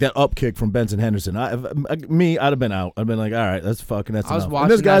like that up kick from Benson Henderson, I'd have been out. I'd been like, all right, that's enough.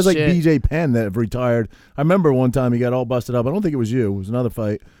 And there's guys like BJ Penn that have retired. I remember one time he got all busted up. I don't think it was you. It was another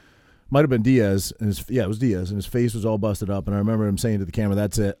fight. Might have been Diaz, it was Diaz, and his face was all busted up. And I remember him saying to the camera,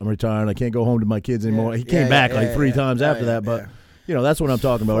 "That's it. I'm retiring. I can't go home to my kids anymore." He came back like three times after that, but you know that's what I'm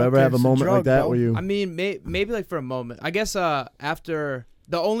talking about. Ever have a moment like that where you? I mean, maybe like for a moment. I guess after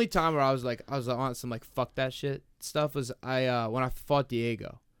the only time where I was on some like fuck that shit stuff was when I fought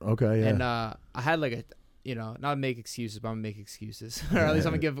Diego. Okay, yeah. And I had like a, you know, not make excuses, but I'm gonna make excuses, or at least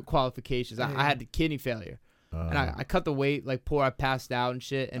I'm gonna give qualifications. I had kidney failure. And I cut the weight like poor. I passed out and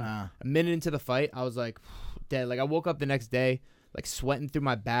shit. And a minute into the fight, I was like dead. Like I woke up the next day, like sweating through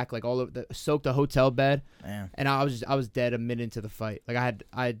my back, like all over soaked a hotel bed. Damn. And I was dead a minute into the fight. Like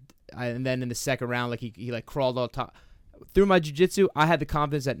I and then in the second round, like he like crawled on top. Through my jiu-jitsu, I had the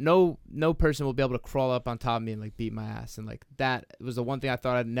confidence that no person will be able to crawl up on top of me and like beat my ass. And like that was the one thing I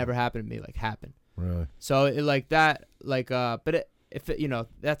thought had never happened to me, like happened. Really? So it like that, like but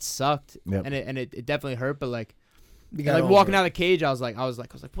that sucked, Yep. and it definitely hurt, but like. You Like got walking over out of the cage, I was like,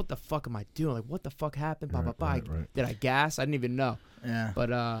 what the fuck am I doing? Like, what the fuck happened? Right. Did I gas? I didn't even know. it. Yeah.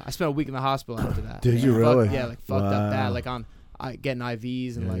 But I spent a week in the hospital after that. Did you really? Fucked up bad. Like getting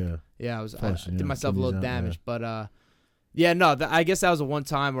IVs and I did myself a little damage. But I guess that was the one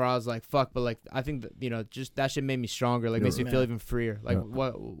time where I was like, fuck. But like, I think that, just that shit made me stronger. Like, makes me feel even freer. Like,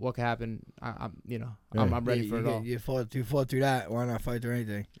 what could happen? I'm ready for it all. You fought through that. Why not fight through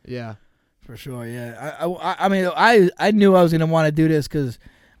anything? Yeah. For sure, yeah. I mean, I knew I was gonna want to do this because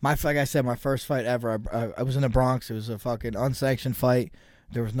like I said, my first fight ever. I was in the Bronx. It was a fucking unsanctioned fight.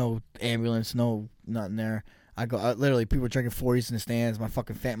 There was no ambulance, nothing there. Literally, people were drinking 40s in the stands. My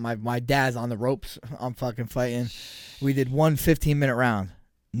fucking my dad's on the ropes. I'm fucking fighting. We did one 15-minute round,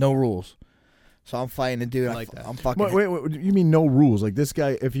 no rules. So I'm fighting the dude. I'm fucking. Wait, you mean no rules? Like this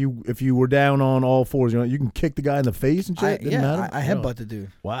guy, if you were down on all fours, you can kick the guy in the face and shit. I headbutt the dude.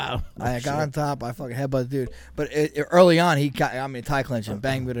 Wow. I got on top. I fucking headbutt the dude. But early on, he got me a tie clinch and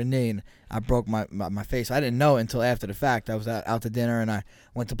banged with a knee, and I broke my face. I didn't know it until after the fact. I was out to dinner, and I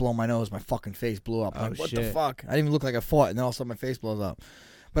went to blow my nose. My fucking face blew up. I'm like, what the fuck? I didn't even look like I fought, and then all of a sudden my face blows up.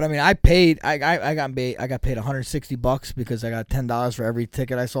 But I mean, I got paid $160 because I got $10 for every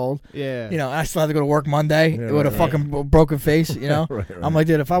ticket I sold. Yeah. And I still had to go to work Monday with a fucking broken face. Right. I'm like,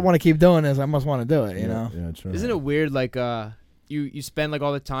 dude, if I want to keep doing this, I must want to do it. You know. Yeah, true. Isn't it weird? Like, you spend like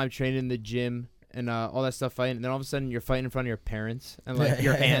all the time training in the gym and all that stuff fighting, and then all of a sudden you're fighting in front of your parents and like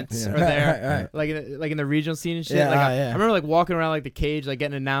your aunts are there, right. like in the regional scene and shit. Yeah, I remember like walking around like the cage, like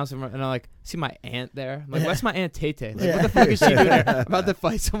getting announced, and I like see my aunt there. I'm like, what's my aunt Tay Tay? Like, what the fuck is she doing there? About to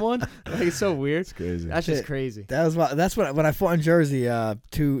fight someone? Like, it's so weird. It's crazy. That's just crazy. That's when I fought in Jersey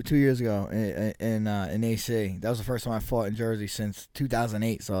 2 years ago in AC. That was the first time I fought in Jersey since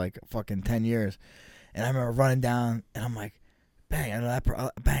 2008. So like fucking 10 years. And I remember running down, and I'm like, bang, I know that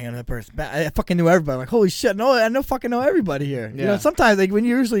person. I fucking knew everybody. I'm like, holy shit, I fucking know everybody here. Yeah. Sometimes like when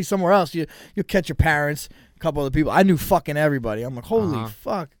you're usually somewhere else, you catch your parents, a couple other people. I knew fucking everybody. I'm like, holy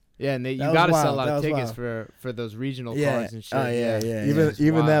fuck. Yeah, and you gotta sell a lot of tickets for those regional cards and shit. Oh yeah.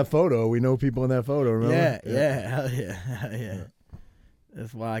 Even that photo, we know people in that photo. Remember? Yeah, hell yeah.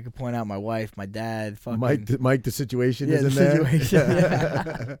 That's why I could point out my wife, my dad, fucking Mike. The situation is the in situation.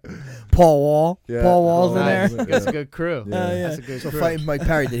 there. Paul Wall. Yeah. Paul Wall's in there. That's a good crew. Yeah. That's a good So crew. fighting Mike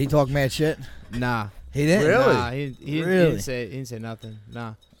Perry, did he talk mad shit? Nah. He didn't. Really? Nah, he didn't say nothing.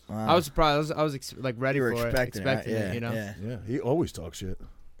 Nah. Wow. I was surprised. I was ready You were for expecting it. You know. Yeah, he always talks shit.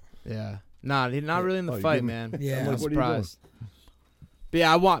 Yeah. Nah, he's not really in the fight, man. Yeah. I'm Like, what are you doing? surprised. But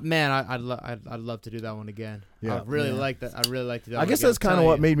yeah, I'd love to do that one again. Yeah. I really like that. I really like to do that I one guess again. that's kind of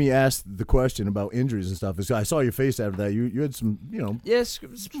what made me ask the question about injuries and stuff. Is I saw your face after that. You had some, Yeah, it's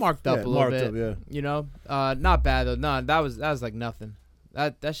marked up a little marked bit. up, yeah. You know, not bad though. No, that was like nothing.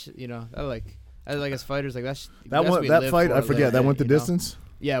 That as fighters like that's that fight. I forget that went the distance.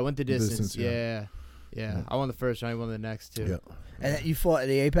 Yeah, it went the distance. yeah. Yeah. I won the first round. I won the next two. Yeah. And you fought at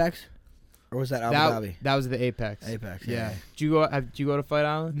the Apex? Or was that Abu Dhabi? That was the Apex. Apex, Yeah. yeah. Did you go to Fight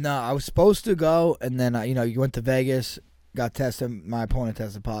Island? No, I was supposed to go, and then you went to Vegas, got tested. My opponent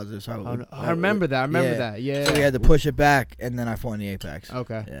tested positive, so I remember that. I remember that. Yeah. So we had to push it back, and then I fought in the Apex.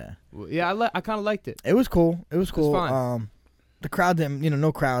 Okay. Yeah. Well, yeah, I kind of liked it. It was cool. It was cool. fine. The crowd didn't,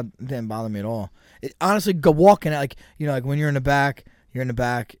 no crowd didn't bother me at all. Honestly, go walking like when you're in the back,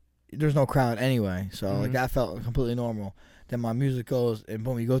 there's no crowd anyway. So like that felt completely normal. Then my music goes, and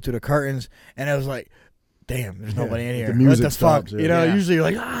boom, you go through the curtains, and it was like, damn, there's nobody in here. The music what the stops, fuck? yeah. Usually you're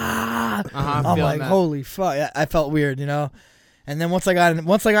like, ah. I'm like, that. holy fuck. I felt weird, And then once I got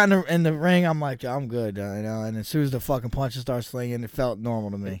in the ring, I'm like, I'm good, And as soon as the fucking punches start slinging, it felt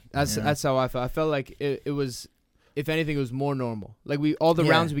normal to me. That's how I felt. I felt like it was, if anything, it was more normal. Like all the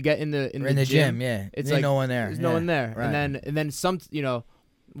rounds we get in the gym, yeah, it's ain't like no one there. There's no one there, right. and then some,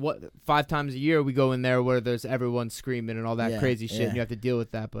 5 times a year we go in there where there's everyone screaming and all that crazy shit, and you have to deal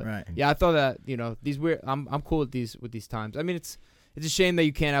with that. But yeah, I thought that these weird. I'm cool with these times. I mean, it's a shame that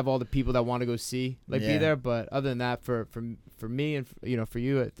you can't have all the people that want to go see be there. But other than that, for me and for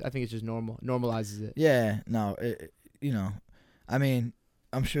you, I think it's just normalizes it. Yeah, no, I mean,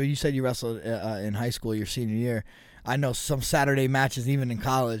 I'm sure you said you wrestled in high school your senior year. I know some Saturday matches even in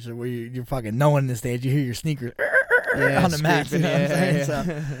college where you're fucking knowing this stage. You hear your sneakers on the mat. You know what I'm saying?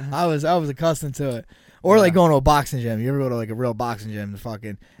 So I was accustomed to it. Or like going to a boxing gym. You ever go to like a real boxing gym?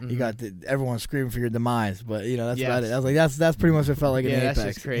 Fucking, you got everyone screaming for your demise. But that's about it. I was like, that's pretty much what it felt like in Apex.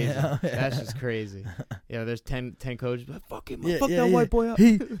 That's just crazy. That's just crazy. There's 10 coaches. But fuck that white boy up.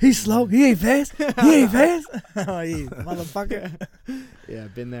 He's slow. He ain't fast. He ain't fast. Motherfucker. Yeah,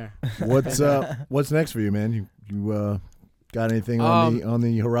 been there. What's next for you, man? You got anything on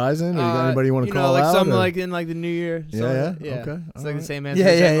the horizon, or you got anybody you want to call like out? Something like in like the new year. Yeah. Okay. It's like the same answer we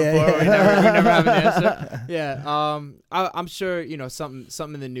said before. We never have an answer. Yeah. I'm sure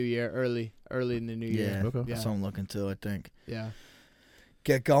something in the new year, early in the new year. Yeah. Okay. That's what I'm looking to. I think. Yeah.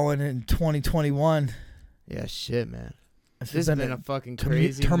 Get going in 2021. Yeah. Shit, man. This has been a fucking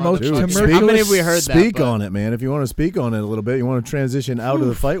crazy tumultuous. How many have we heard that? Speak on it, man. If you want to speak on it a little bit, you want to transition out of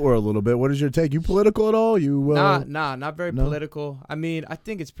the fight world a little bit. What is your take? You political at all? You Nah, not very political. I mean, I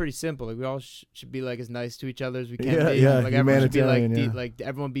think it's pretty simple. Like we all should be like as nice to each other as we can be. Yeah, like everyone should be like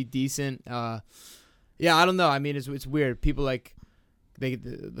everyone be decent. I don't know. I mean, it's weird. People like they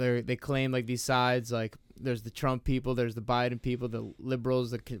claim like these sides like. There's the Trump people, there's the Biden people, the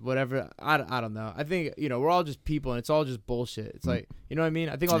liberals, the whatever. I don't know. I think, we're all just people, and it's all just bullshit. It's like, you know what I mean?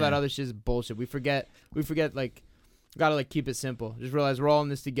 I think all that other shit is bullshit. We forget, like, gotta, like, keep it simple. Just realize we're all in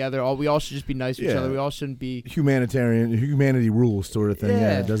this together. We all should just be nice to each other. We all shouldn't be... Humanity rules sort of thing.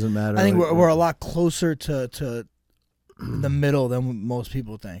 Yeah, it doesn't matter. I think we're a lot closer to the middle than most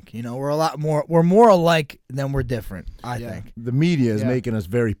people think. We're more alike than we're different, I think. The media is making us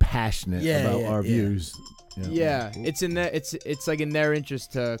very passionate about our views. Yeah, it's in it's like in their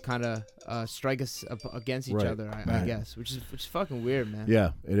interest to kind of strike us up against each other, I guess, which is fucking weird, man.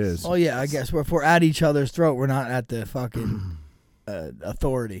 Yeah, it is. Oh yeah, I guess if we're at each other's throat, we're not at the fucking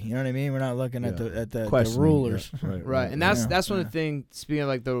authority. You know what I mean? We're not looking at the rulers. Yeah. Right. And that's one of the things. Speaking of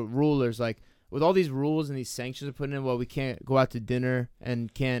like the rulers, like. With all these rules and these sanctions they're putting in, we can't go out to dinner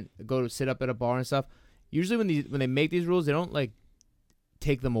and can't go to sit up at a bar and stuff. Usually when they make these rules, they don't like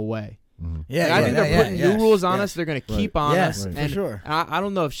take them away. Mm-hmm. Yeah, I think they're putting new rules on us. They're gonna keep on us, for sure. I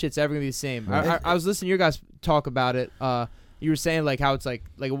don't know if shit's ever gonna be the same. Right. I was listening to your guys talk about it. You were saying like how it's like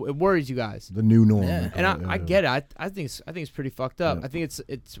it worries you guys. The new norm. Yeah. And I get it. I think it's pretty fucked up. Yeah. I think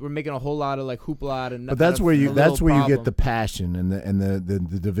it's we're making a whole lot of like hoopla and. But that's where you get the passion and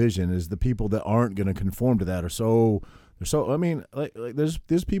the division is the people that aren't going to conform to that they're so. I mean, like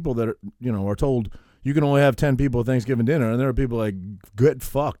there's people that are told you can only have 10 people at Thanksgiving dinner, and there are people like get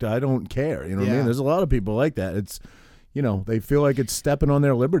fucked. I don't care. You know what I mean? There's a lot of people like that. It's. They feel like it's stepping on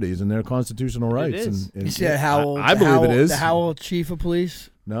their liberties and their constitutional rights. It is. You see Howell? I believe it is. The Howell chief of police.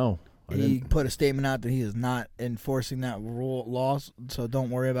 No, he put a statement out that he is not enforcing that laws. So don't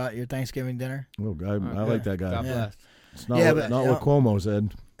worry about your Thanksgiving dinner. Oh, I like that guy. God bless. It's not what Cuomo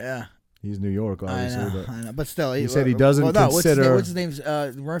said. Yeah. He's New York, obviously. I know. But still, he said he doesn't consider. What's his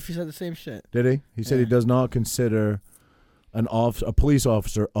name? Murphy said the same shit. Did he? He said he does not consider a police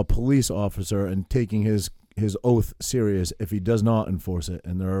officer and taking his oath serious if he does not enforce it,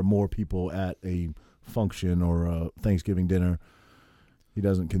 and there are more people at a function or a Thanksgiving dinner. He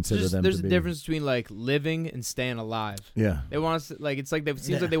doesn't consider them. There's a difference between like living and staying alive. Yeah, they want us to, like it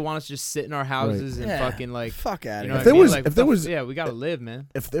seems like they want us to just sit in our houses and fucking like fuck out. If there was, we gotta live, man.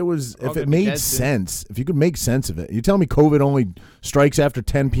 If it made sense, if you could make sense of it, you tell me COVID only strikes after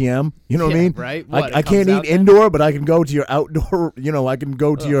 10 p.m. You know what I mean? Right. I can't eat indoor, but I can go to your outdoor. I can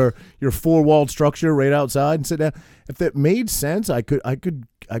go to your four-walled structure right outside and sit down. If that made sense, I could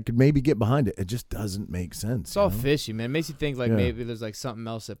maybe get behind it. It just doesn't make sense. It's all fishy, man. It makes you think like maybe there's like something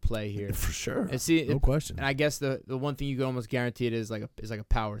else at play here. For sure. And no question. And I guess the one thing you can almost guarantee it is like a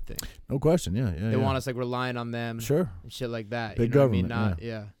power thing. No question. Yeah. They want us like relying on them. Sure. And shit like that. Big government.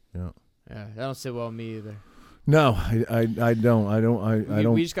 Yeah. That don't sit well with me either. No, I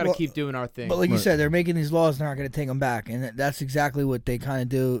don't. We just got to keep doing our thing. But like you said, they're making these laws. They're not going to take them back, and that's exactly what they kind of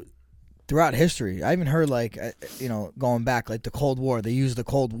do throughout history. I even heard going back like the Cold War. They used the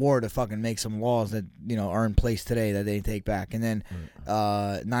Cold War to fucking make some laws that are in place today that they take back. And then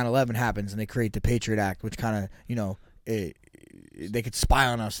 9/11 happens, and they create the Patriot Act, which kind of they could spy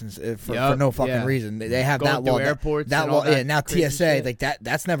on us for no fucking reason. They have going that law. Airports that law. Now TSA shit. Like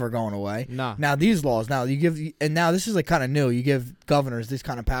that's never going away. Nah. Now these laws. Now you give, and now this is like kind of new. You give governors this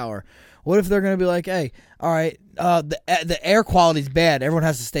kind of power. What if they're going to be like, hey, all right, the air quality's bad. Everyone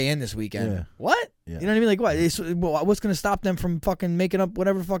has to stay in this weekend. Yeah. What? Yeah. You know what I mean? Like what? What's going to stop them from fucking making up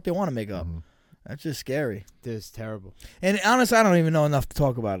whatever the fuck they want to make up? Mm-hmm. That's just scary. This is terrible. And honestly, I don't even know enough to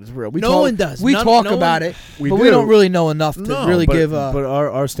talk about it. It's real. No one does. We talk about it, but we don't really know enough to really give. But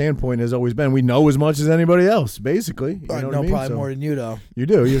our standpoint has always been we know as much as anybody else, basically. You know what I mean? Probably more than you, though. You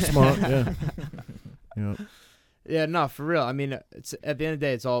do. You're smart. Yeah. Yeah, no, for real. I mean, it's at the end of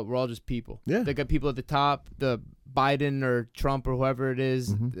the day, we're all just people. Yeah. They got people at the top, the Biden or Trump or whoever it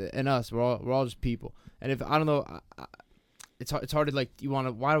is, Mm-hmm. and us. We're all just people. And if I don't know, it's hard to like. You want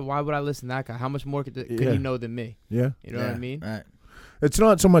to? Why would I listen to that guy? How much more could he know than me? Yeah. You know what I mean? Right. It's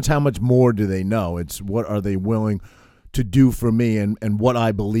not so much how much more do they know. It's what are they willing to do for me and what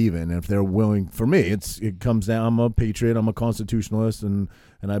I believe in. And if they're willing for me, it comes down. I'm a patriot. I'm a constitutionalist, and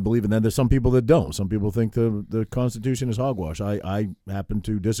I believe in that. There's some people that don't. Some people think the Constitution is hogwash. I happen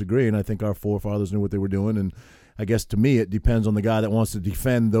to disagree, and I think our forefathers knew what they were doing. And I guess to me, it depends on the guy that wants to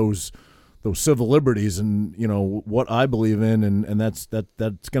defend those civil liberties and what I believe in, and that's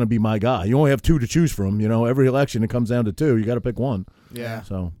going to be my guy. You only have two to choose from. Every election it comes down to two. You got to pick one. Yeah.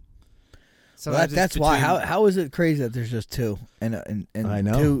 So. Well, that's why. How is it crazy that there's just two and I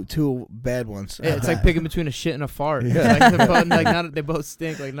know. two bad ones? Yeah, it's like picking between a shit and a fart. Yeah. It's like they both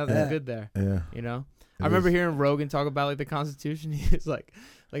stink. Like nothing's good there. Yeah. I remember hearing Rogan talk about like the Constitution. He was like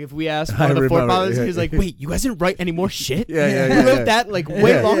if we asked one of the forefathers, he was like, "Wait, you guys didn't write any more shit? Yeah. You wrote that like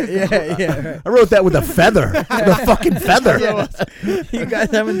way longer ago." Yeah. I wrote that with a feather, the fucking feather. You guys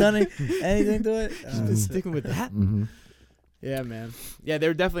haven't done anything to it. Just been sticking with that. Mm-hmm. Yeah, man. Yeah, they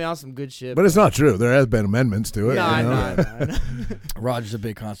were definitely on some good shit. But it's not true. There has been amendments to it. No, I know. Roger's a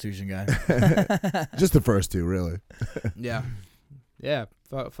big Constitution guy. Just the first two, really. Yeah. Yeah.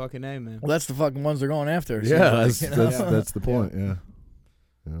 Fucking A, man. Well, that's the fucking ones they're going after. Yeah, Like, that's the point. Yeah.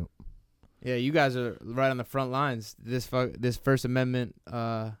 Yeah, you guys are right on the front lines. This First Amendment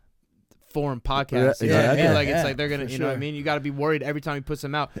forum podcast. It's like they're gonna, you know what I mean? You got to be worried every time you put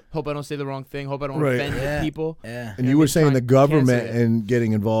them out. Hope I don't say the wrong thing. Hope I don't offend people. Yeah. And you were saying the government and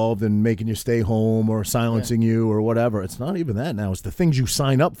getting involved and making you stay home or silencing you or whatever. It's not even that now. It's the things you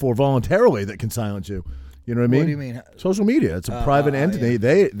sign up for voluntarily that can silence you. You know what I mean? What do you mean? Social media. It's a private entity. Yeah.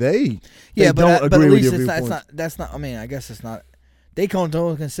 They but don't agree at with least your viewpoints. that's not. I mean, I guess it's not. They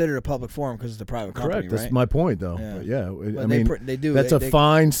don't consider it a public forum because it's a private company. Correct. That's right? my point, though. Yeah. But But I mean, they do. that's a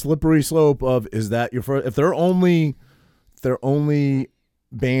fine, slippery slope of is that your first? If they're only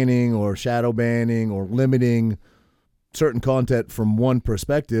banning or shadow banning or limiting certain content from one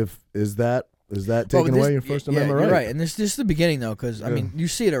perspective, is that taking away your First Amendment right? You're right. And this is the beginning though, because I mean, you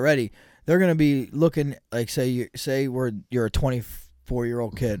see it already. They're going to be looking like you're a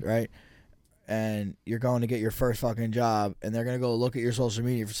 24-year-old kid, right? And you're going to get your first fucking job, and they're going to go look at your social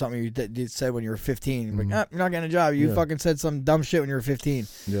media for something you said when you were 15. You're like, you're not getting a job. You fucking said some dumb shit when you were 15.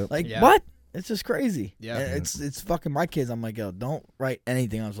 Yep. What? It's just crazy. Yeah. And it's fucking my kids. I'm like, yo, don't write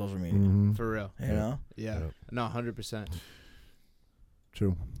anything on social media. For real. You know? Yeah. No, 100%.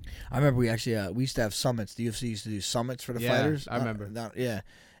 True. I remember we used to have summits. The UFC used to do summits for the fighters. I remember.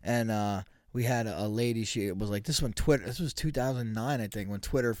 And we had a lady. She was like, this was 2009, I think, when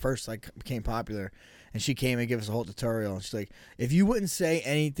Twitter first became popular. And she came and gave us a whole tutorial. And she's like, if you wouldn't say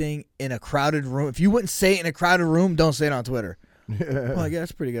anything in a crowded room, don't say it on Twitter. Yeah. Well, yeah,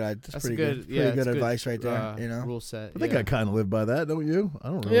 that's pretty good. That's pretty good. Pretty good advice right there. Rule set. I think I kind of live by that, don't you? I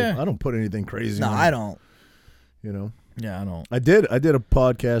don't know. Yeah. I don't put anything crazy. No, on, I don't. You know. Yeah, I don't. I did a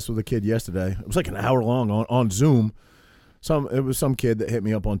podcast with a kid yesterday. It was like an hour long on Zoom. It was some kid that hit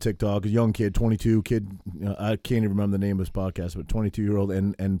me up on TikTok, a young kid, 22 kid. I can't even remember the name of his podcast, but 22-year-old,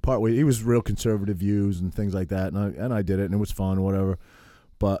 and partway he was real conservative views and things like that, and I did it, and it was fun, or whatever.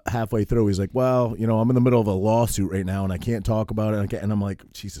 But halfway through, he's like, well, I'm in the middle of a lawsuit right now, and I can't talk about it. And I'm like,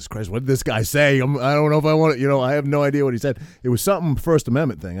 Jesus Christ, what did this guy say? I don't know if I want it. I have no idea what he said. It was something First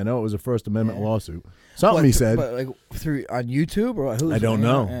Amendment thing. I know it was a First Amendment lawsuit. Something he said. But like on YouTube or what? I don't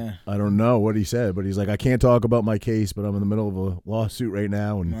know. Yeah. I don't know what he said, but he's like, I can't talk about my case, but I'm in the middle of a lawsuit right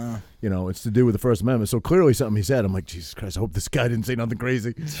now, and it's to do with the First Amendment. So clearly something he said. I'm like, Jesus Christ, I hope this guy didn't say nothing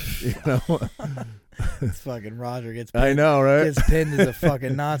crazy. It's fucking Roger gets pinned. I know, right? Gets pinned as a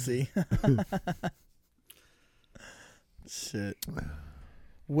fucking Nazi. Shit.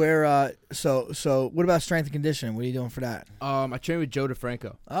 Where so what about strength and conditioning? What are you doing for that? I train with Joe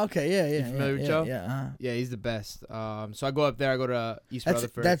DeFranco. Okay, yeah. You familiar with Joe? Yeah. Yeah, he's the best. So I go up there. I go to East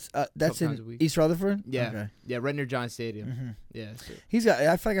Rutherford. That's in East Rutherford. Yeah, okay. Yeah, right near Giant Stadium. Mm-hmm. Yeah, so. He's got.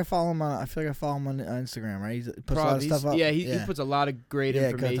 I feel like I follow him on. Instagram. Right, he puts a lot of stuff up. Yeah, he puts a lot of great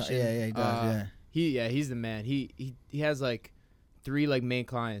information. Yeah, he does. He's the man. He has like 3 like main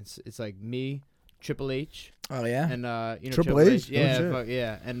clients. It's like me, Triple H. Oh yeah, and Triple H.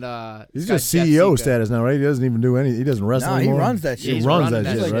 Yeah, and he's just CEO status now, right? He doesn't even do any. He doesn't wrestle anymore. He runs that shit. He runs that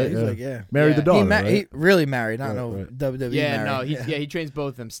shit, right? He's like, yeah. Married the daughter. Right? He really married. Not WWE. Yeah, married. no, he trains both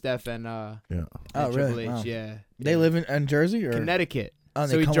of them, Steph and Triple H. Wow. Yeah, they live in Jersey or Connecticut. Oh,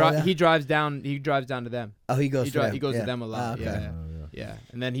 so he drives down. He drives down to them. Oh, he goes to them. He goes to them a lot. Okay. Yeah,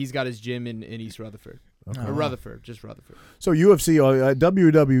 and then he's got his gym in East Rutherford. Okay. Rutherford, just Rutherford. So UFC,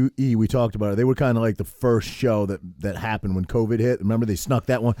 WWE, we talked about it. They were kind of like the first show that happened when COVID hit. Remember, they snuck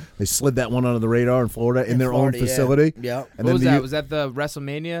that one. They slid that one under the radar in Florida in their own facility. Yeah. And what was that? Was that the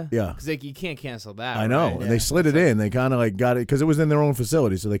WrestleMania? Yeah. Because you can't cancel that. I know. Right? And they slid it in. They kind of like got it because it was in their own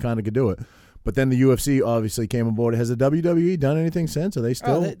facility, so they kind of could do it. But then the UFC obviously came aboard. Has the WWE done anything since? Are they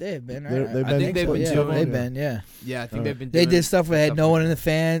still? Oh, they've been. Right? I think they've been doing. They've been. Yeah. Yeah, I think they've been. They did stuff where they had no one in the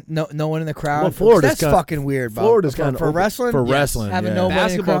fan, no one in the crowd. Well, Florida's that's fucking weird, bro. Florida's kind of for wrestling. For wrestling, having yeah. nobody in the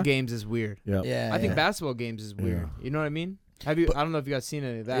basketball crowd. games is weird. Yep. Yeah. I think basketball games is weird. You know what I mean? I don't know if you guys seen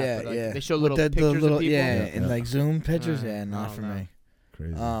any of that. Yeah, but like, yeah. They show little pictures of people. Yeah, and like Zoom pictures. Yeah, not for me.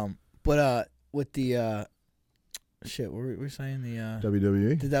 Crazy. But with the shit, what were we saying? The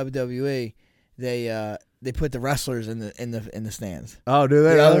WWE. The WWE, they put the wrestlers in the stands. Oh, do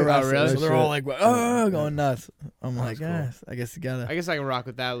they? The other wrestlers, wrestlers, really? so they're all like, going nuts. I'm like, cool. yes, I guess you gotta. I guess I can rock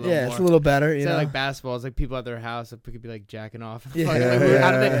with that a little Yeah, more. it's a little better. You Instead know, of like basketball, it's like people at their house. It could be like jacking off. Yeah. Like,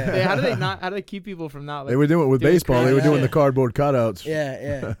 Yeah. how do they keep people from not? Like, They were doing it with doing baseball. They were doing yeah. the cardboard cutouts.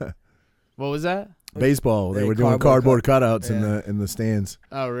 yeah. What was that? Baseball. They Yeah, were doing cardboard cutouts yeah. in the stands.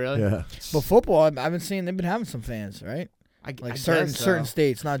 Oh, really? Yeah. But football, I've been seeing they've been having some fans, right? I Like guess certain so.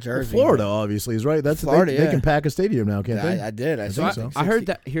 states, not Well, Jersey. Florida obviously is right. That's Florida, they yeah. can pack a stadium now, can't they? I did. I think saw so. I heard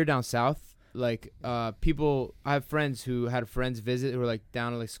that here down south, like people. I have friends who had friends visit who were like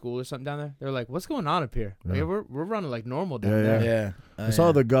down at like school or something down there. They're like, "What's going on up here? Like, Yeah. we're running like normal down Yeah, there." Yeah. I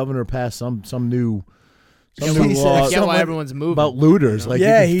saw the governor pass some new He new said law I get why someone- everyone's moving about looters. you know? Like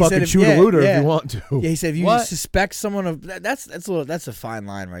Yeah, you he can said fucking if- shoot yeah, a looter yeah. if you want to. Yeah, he said if you What? suspect someone of that's a fine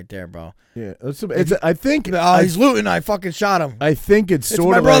line right there, bro. Yeah, it's I think Oh, he's looting. I fucking shot him. I think it's It's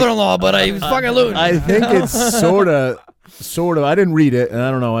sort my of like, brother-in-law, but he was fucking looting. I think it's sort of. I didn't read it, and I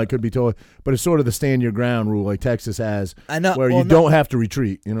don't know. I could be told, but it's sort of the stand your ground rule, like Texas has, I know. where well, you no, don't have to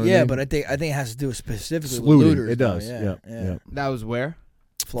retreat. You know? What I Yeah, mean? but I think it has to do specifically with Looting. looters. It though, does. Yeah. Yeah. That was where?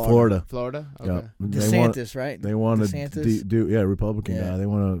 Florida. Florida. Okay. Yeah. DeSantis, right? They want to DeSantis? do Republican Yeah. guy. They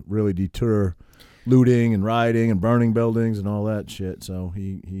want to really deter looting and rioting and burning buildings and all that shit. So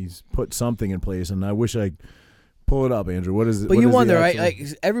he's put something in place, and I wish I pull it up, Andrew. What is it? But what you is the wonder, right? actual- Like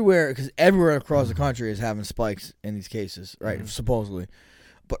 'cause everywhere across the country is having spikes in these cases, right? Supposedly,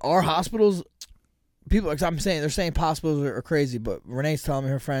 but our hospitals, people, like I'm saying, they're saying hospitals are crazy. But Renee's telling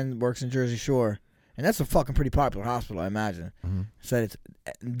me her friend works in Jersey Shore, and that's a fucking pretty popular hospital, I imagine. Said it's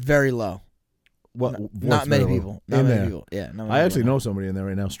very low. What? Not many people. Not in many there? people. Yeah. Not many I actually people. know somebody in there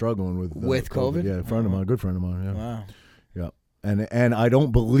right now struggling with COVID? Yeah, a friend of mine, good friend of mine. Yeah. Wow. Yeah. And I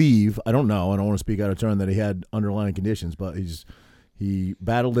don't know, I don't want to speak out of turn that he had underlying conditions, but he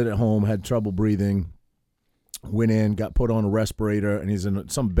battled it at home, had trouble breathing, went in, got put on a respirator, and he's in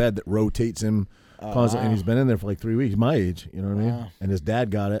some bed that rotates him constantly, and he's been in there for like 3 weeks, my age, you know what I mean? Wow. And his dad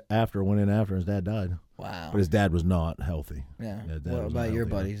got it went in after his dad died. Wow. But his dad was not healthy. Yeah. Dad What was about not your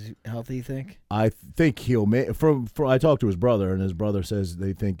healthy. buddy? Is he healthy, you think? I think he'll make from I talked to his brother, and his brother says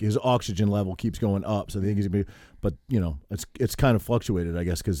they think his oxygen level keeps going up, so they think he's gonna be. But you know, it's kind of fluctuated, I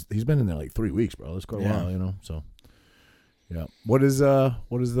guess, because he's been in there like 3 weeks, bro. That's quite a while, you know. So, yeah. What is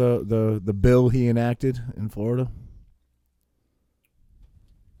the bill he enacted in Florida?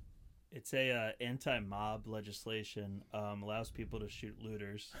 It's a anti-mob legislation, allows people to shoot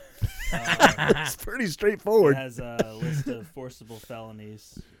looters. It's pretty straightforward. It has a list of forcible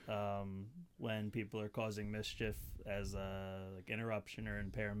felonies when people are causing mischief as like interruption or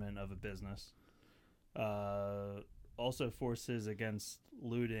impairment of a business. Also forces against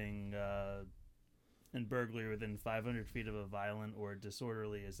looting and burglary within 500 feet of a violent or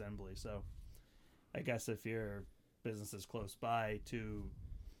disorderly assembly. So I guess if your business is close by to...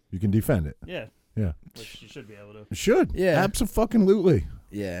 You can defend it. Yeah. Yeah. Which you should be able to. You should. Yeah. Absolutely.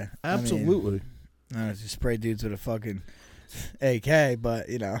 Yeah. Absolutely. I don't know, just spray dudes with a fucking AK, but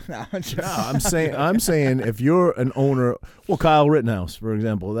you know, no, I'm saying if you're an owner, well, Kyle Rittenhouse, for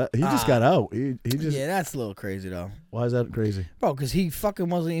example, that he just got out. He just yeah, that's a little crazy though, Why is that crazy? bro. Because he fucking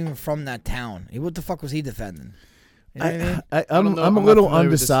wasn't even from that town. What the fuck was he defending? You know what I mean? I'm don't know. a I'm not little familiar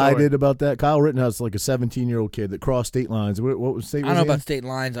with the story. undecided about that. Kyle Rittenhouse is like a 17-year-old kid that crossed state lines. What was state? I don't was know he about in? state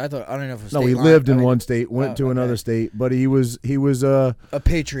lines. I don't know if it was No, state he line. lived I in mean, one state, went to another okay. state, but he was a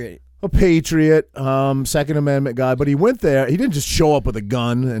patriot. a patriot, Second Amendment guy. But he went there. He didn't just show up with a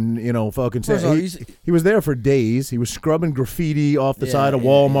gun and fucking say. First of all, He was there for days. He was scrubbing graffiti off the Yeah, side of yeah,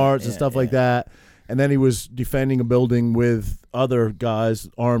 Walmarts yeah, and stuff yeah. like that. And then he was defending a building with other guys,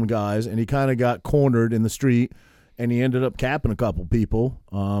 armed guys, and he kind of got cornered in the street. And he ended up capping a couple people.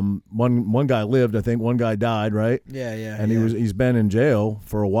 One guy lived, I think. One guy died, right? Yeah. And he's been in jail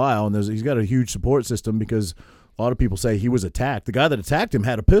for a while, and he's got a huge support system because a lot of people say he was attacked. The guy that attacked him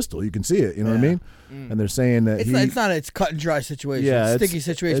had a pistol. You can see it. You know what I mean? And they're saying that it's not a cut and dry situation. Yeah, it's a sticky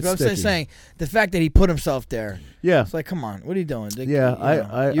situation. It's but I'm sticky. just saying the fact that he put himself there. Yeah, It's like, come on, what are you doing? Yeah,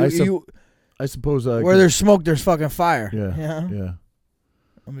 I suppose. Where there's smoke, there's fucking fire. Yeah, yeah.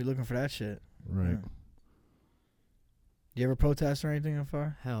 I'll be looking for that shit. Right. Yeah. You ever protest or anything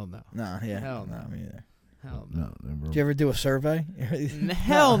before? Hell no. No, yeah. Hell no. Me either. Hell no. No, never. Did you ever do a survey?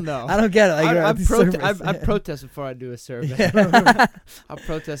 Hell no. I don't get it. I protest before I do a survey. I'll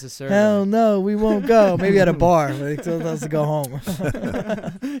protest a survey. Hell no, we won't go. Maybe at a bar. They told us to go home.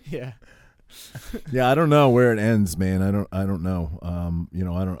 Yeah. Yeah, I don't know where it ends, man. I don't know.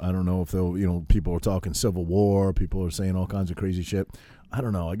 I don't know if they'll. People are talking civil war. People are saying all kinds of crazy shit. I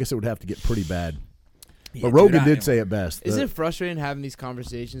don't know. I guess it would have to get pretty bad. Yeah, but Rogan did say it best. Isn't it frustrating having these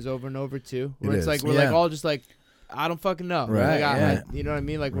conversations over and over too? Where It it's is. like we're like all just like, I don't fucking know. Right. Like, you know what I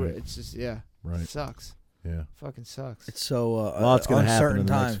mean? Like Right. it's just Right. It sucks. Yeah. Fucking sucks. It's so Lots going to happen in uncertain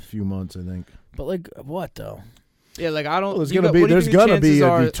the times. next few months, I think. But like what though? Yeah, like I don't. Well, there's you going to got- be what do you there's think the going to be chances a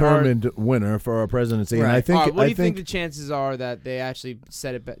are- determined winner for our presidency, and Right. I think All right, what do you think think the chances are that they actually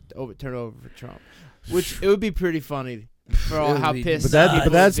set it turn over for Trump? Which it would be pretty funny for all how be pissed. But that's people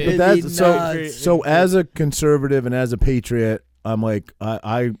but that's would but be. that's It'd be so nuts. so as a conservative and as a patriot, I'm like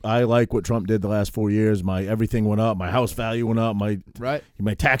I like what Trump did the last 4 years. My everything went up. My house value went up. My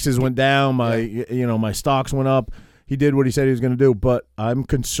taxes went down. My stocks went up. He did what he said he was going to do. But I'm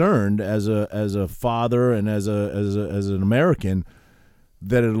concerned as a father and as an American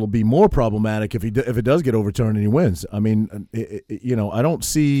that it'll be more problematic if it does get overturned and he wins. I mean, I don't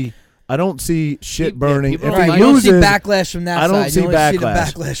see shit burning. people If don't he like- you don't loses, see backlash from that I don't side. see You only see the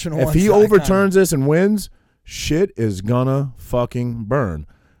backlash. backlash from If one he side, overturns this and wins, shit is gonna fucking burn.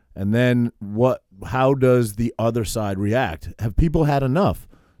 And then what? How does the other side react? Have people had enough?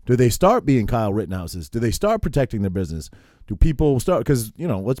 Do they start being Kyle Rittenhouses? Do they start protecting their business? Do people start? Because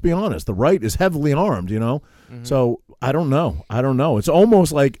let's be honest, the right is heavily armed. So I don't know. It's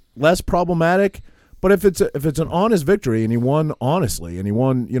almost like less problematic. But if it's an honest victory and he won honestly and he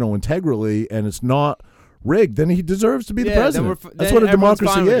won integrally and it's not rigged, then he deserves to be the president. That's what a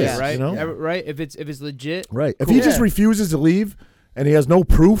democracy is, right? Right? If it's legit, Right. If cool. he just refuses to leave and he has no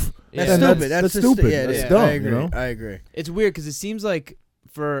proof, Yeah. That's then stupid. That's just- stupid. Yeah, That's yeah, dumb. I agree. I agree. It's weird because it seems like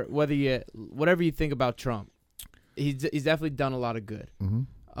for whatever you think about Trump, he's definitely done a lot of good.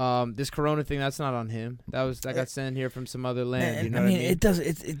 Mm-hmm. This Corona thing, that's not on him. That got sent here from some other land. Man, You know I what mean, I mean? it does.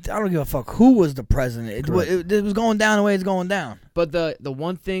 I don't give a fuck who was the president. It was going down the way it's going down. But the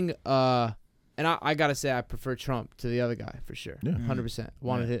one thing, and I gotta say, I prefer Trump to the other guy for sure. Yeah. 100%.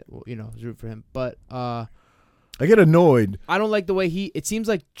 Wanted root for him. But I get annoyed. I don't like the way it seems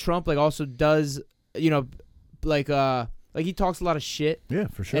like Trump also does, like he talks a lot of shit. Yeah,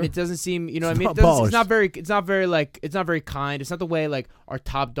 for sure. And it doesn't seem, It's what I mean? not It's polished. not very kind. It's not the way our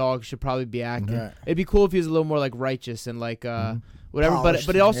top dog should probably be acting. Right. It'd be cool if he was a little more righteous and whatever. Polished,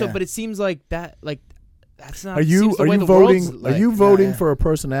 But it also, yeah. but it seems like that, that's not. Are you seems the way the voting? world's Are like. you voting yeah. for a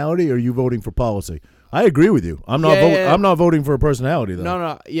personality or are you voting for policy? I agree with you. I'm not. Yeah. I'm not voting for a personality though.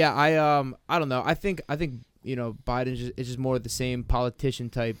 No. Yeah, I don't know. I think Biden is just more of the same politician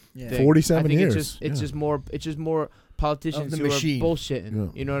type Yeah. thing. 47 I think years. It's just more politicians Of the who machine. are bullshitting. Yeah.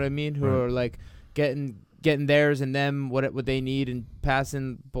 You know what I mean? Who Right. are like getting theirs and them what they need and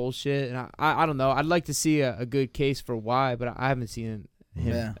passing bullshit. And I don't know. I'd like to see a good case for why, but I haven't seen him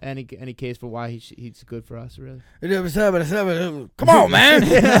Yeah. any case for why he's good for us really. Come on, man.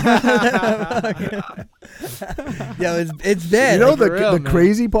 Yeah, it's bad. You know for real, the man.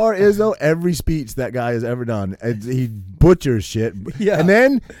 crazy part is though, every speech that guy has ever done, he butchers shit. Yeah. And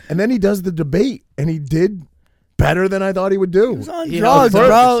then he does the debate, and he did better than I thought he would do. He was on Yeah, drugs, the first-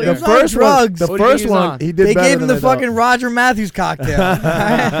 bro. the He was The on first one, drugs. the What do you think first he was one, on? he did They better gave him than the I fucking thought. Roger Matthews cocktail.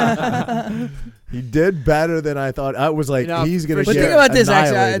 He did better than I thought. I was like, he's gonna. for But get think about this.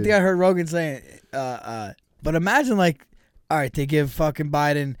 Actually, I annihilated. think I heard Rogan saying. But imagine all right, they give fucking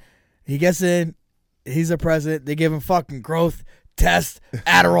Biden. He gets in. He's a president. They give him fucking growth test,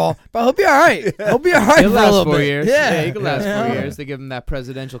 Adderall. But he'll be all right. He'll be all right He'll for a last little 4 bit. years. Yeah, he could last 4 Yeah. years. They give him that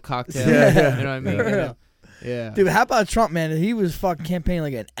presidential cocktail. Yeah. You know what I mean? For real. Yeah. Dude, how about Trump, man? He was fucking campaigning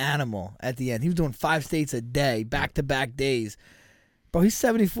like an animal at the end. He was doing 5 states a day, back-to-back days. Bro, he's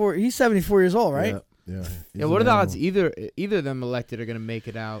 74. He's 74 years old, right? Yeah. Yeah, what are the odds either of them elected are gonna make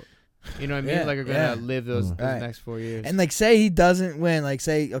it out? You know what I mean? Yeah, Like are gonna yeah. live those Right. next 4 years. And say he doesn't win,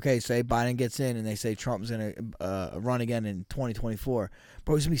 say Biden gets in and they say Trump's gonna run again in 2024.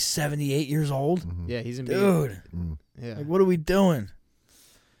 Bro, he's gonna be 78 years old. Mm-hmm. yeah, he's gonna be. Dude, Mm. Yeah. like what are we doing?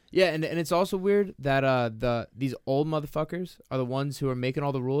 Yeah, and it's also weird that these old motherfuckers are the ones who are making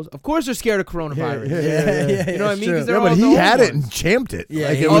all the rules. Of course, they're scared of coronavirus. Yeah, you know what I mean? 'Cause Yeah, they're but all he the had old it and ones. champed it. Yeah,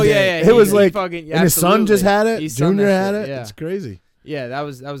 Like, he it was, did. it was he like, fucking, and his son just had it. His son Junior that had shit, it. Yeah. It's crazy. Yeah, that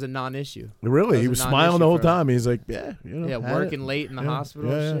was a non-issue. Really, That he was was a smiling the non-issue whole for him. time. He's like, yeah, Yeah, had working it. late in the Yeah,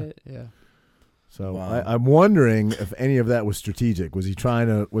 hospital yeah, and yeah. shit. Yeah. So Wow. I'm wondering if any of that was strategic. Was he trying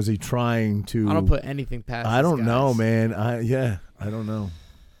to? I don't put anything past. I don't these know, guys. man. I don't know.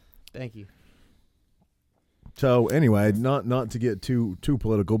 Thank you. So anyway, not to get too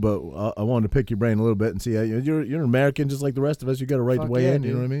political, but I wanted to pick your brain a little bit and see how you're an American just like the rest of us. You got a right Fuck to weigh yeah, in. You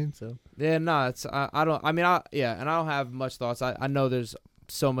dude. know what I mean? So Yeah, no, it's I don't. I mean, and I don't have much thoughts. I know there's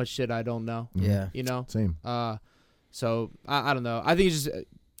so much shit I don't know. Yeah. You know. same. So I don't know. I think he's just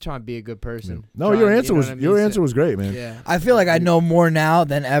trying to be a good person. No, Trying- your you answer know was what I mean? your So- answer was great, man. Yeah. I feel like I know more now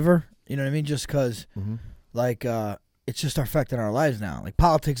than ever. You know what I mean? Just because, Mm-hmm. like, it's just affecting our lives now. Like,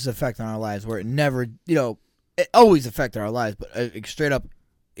 politics is affecting our lives where it never, it always affected our lives, but straight up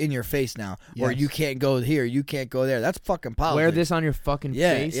in your face now, where Yes. you can't go here, you can't go there. That's fucking politics. Wear this on your fucking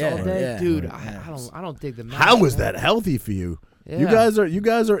Yeah, face yeah, all day, yeah. dude. Right, yeah. I don't dig the. How is that healthy for you? Yeah. You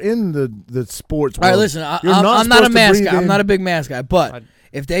guys are in the sports world. All right, listen. You're I'm not a supposed to mask breathe guy. I'm in- not a big mask guy. But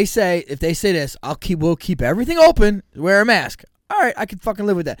if they say this, we'll keep everything open. Wear a mask. All right, I can fucking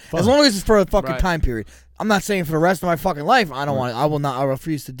live with that Fine. as long as it's for a fucking Right. time period. I'm not saying for the rest of my fucking life. I don't want it. I will not. I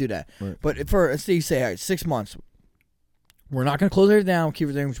refuse to do that. Right. But let's say you say, all right, 6 months. We're not going to close everything down. We'll keep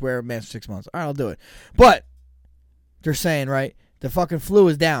everything. Wear a mask for 6 months. All right, I'll do it. But they're saying, right, the fucking flu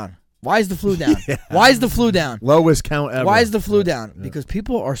is down. Why is the flu down? Yeah. Why is the flu down? Lowest count ever. Why is the flu Yeah, down? yeah. Because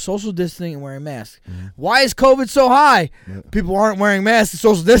people are social distancing and wearing masks. Mm-hmm. Why is COVID so high? Yeah. People aren't wearing masks and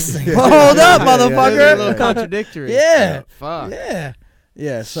social distancing. Yeah. Hold up, Yeah, yeah, It's a motherfucker. little contradictory. Yeah. Fuck. Yeah.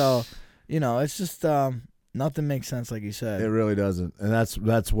 Yeah. So, it's just nothing makes sense, like you It said. really doesn't, and that's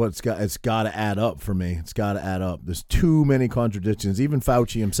what's got. It's got to add up for me. It's got to add up. There's too many contradictions. Even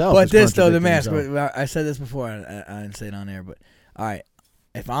Fauci himself. But is this though, the mask. contradicting himself. I said this before. I didn't say it on air, but all right.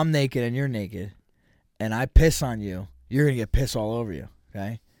 If I'm naked and you're naked, and I piss on you, you're gonna get piss all over you.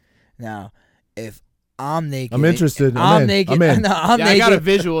 Okay. Now, if I'm naked, I'm interested. I'm in. naked. I'm in. No, I'm Yeah, naked. I got a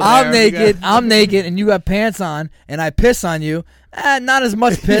visual. I'm there. naked. I'm naked, and you got pants on, and I piss on you. Not as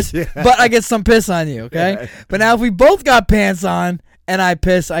much piss, Yeah. but I get some piss on you. Okay. Yeah. But now if we both got pants on and I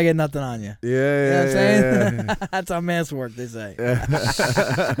piss, I get nothing on you. Yeah, You know what I'm yeah, saying? yeah, That's how masks work. They say. yeah.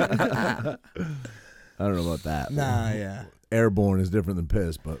 I don't know about that. Nah, yeah. Airborne is different than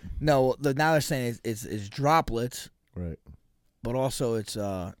piss, but No, now they're saying it's droplets, right. but also it's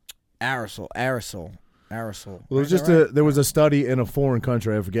aerosol. Well, there was a study in a foreign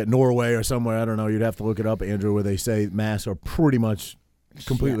country, I forget, Norway or somewhere, I don't know, you'd have to look it up, Andrew, where they say masks are pretty much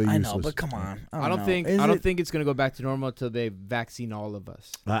completely I useless. know, but come on. I don't think it's gonna go back to normal until they vaccine all of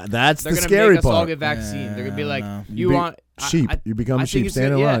us. That's They're the gonna scary make us all part. get vaccine. They're gonna be Yeah, like, I know. you Be want sheep. You become a I sheep, think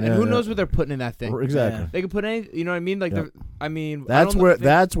stand in yeah, line. and Yeah, who yeah. knows what they're putting in that thing? Exactly. Yeah. They could put any, you know what I mean? Like, Yeah. I mean, That's I don't where think-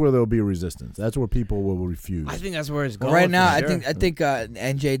 that's where there'll be resistance. That's where people will refuse. I think that's where it's Well, going. right now, for sure. I think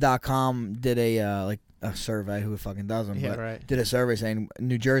NJ.com did a survey. Who fucking does them? Yeah, but right. Did a survey saying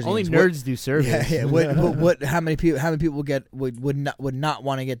New Jersey. Only nerds do surveys. Yeah. What? How many people? Would not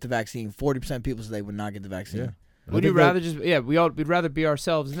want to get the vaccine? 40% of people said they would not get the vaccine. Yeah. I Would you think that- rather we'd rather be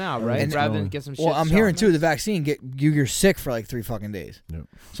ourselves now, right? And- rather than get some shit. Well, I'm shot hearing in too. us. The vaccine you're sick for like 3 fucking days. Yeah.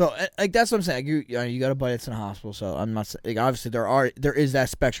 So like that's what I'm saying. You got a buddy that's in a hospital. So I'm not like, obviously there is that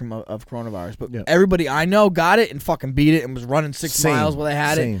spectrum of coronavirus, but Yeah. everybody I know got it and fucking beat it and was running 6 Same, miles while they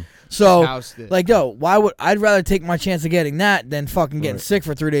had it. same. So Housed it. like I'd rather take my chance of getting that than fucking getting Right. sick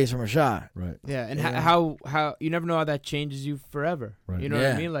for 3 days from a shot. Right. Yeah, and Yeah. how you never know how that changes you forever. Right. You know what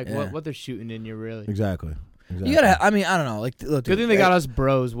Yeah, I mean? Like yeah. what they're shooting in you really. Exactly. You gotta. I mean, I don't know. Like, look, Good thing they got us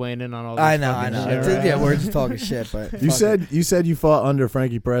bros weighing in on all this. I know. fucking shit, It's- right? Yeah, we're just talking shit, but You fuck it. said you fought under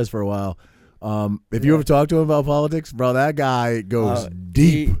Frankie Perez for a while. If you ever talk to him about politics, bro, that guy goes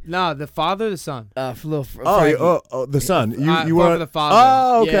deep. No, the father, or the son. The son. You fought were for the father.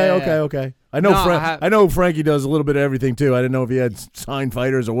 Oh, okay, Yeah, okay, yeah. okay. I know. No, I know Frankie does a little bit of everything too. I didn't know if he had signed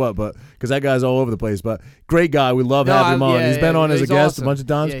fighters or what, but because that guy's all over the place. But great guy. We love having him on. He's been on as a he's guest awesome. a bunch of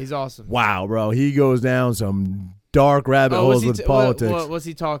times. Yeah, he's awesome. Wow, bro, he goes down some dark rabbit holes with politics. What's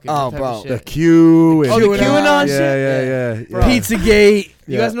he talking? Oh, What type bro. of The shit? Q. And, Oh, the QAnon yeah, shit? Yeah. Bro. Pizzagate.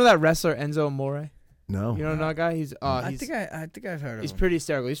 You guys know that wrestler Enzo Amore? No. You know that guy? I think I've heard of he's him. pretty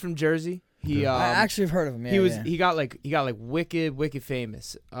hysterical. He's from Jersey. He I actually have heard of him. Yeah, he got like wicked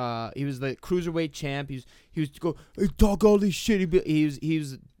famous. He was the cruiserweight champ. He was go talk all this shit. He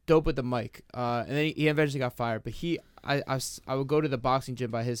was dope with the mic. And then he eventually got fired. But I would go to the boxing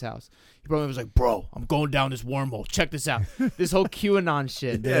gym by his house. He probably was like, bro, I'm going down this wormhole. Check this out. This whole QAnon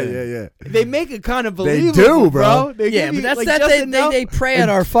shit. Yeah. They make it kind of believable. They do, bro. They Yeah, but that's like, that. They prey on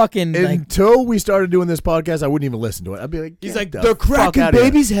our fucking. Like, Until we started doing this podcast, I wouldn't even listen to it. I'd be like, he's like, the they're cracking fuck outta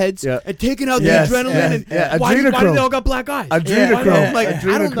babies' heads Yeah. and taking out Yes, the adrenaline. yeah. Why do they Adrenochrome. all got black eyes? Adrenochrome. I'm like,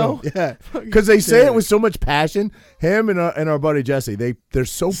 I don't know. Yeah, because they say it with so much passion. Him and our buddy Jesse, they're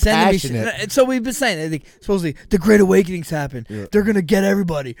so passionate. And so we've been saying, like, supposedly the Great Awakening's happened. Yeah. They're gonna get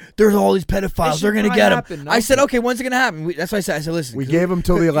everybody. There's all these pedophiles. They're gonna get them. No? I said, okay, when's it gonna happen? That's what I said. I said, listen, We gave them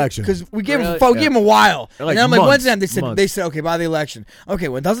till the election. because we gave Really? them, we gave them a while. Like and then I'm like, when's months, that? They said, months. okay, by the election. Okay,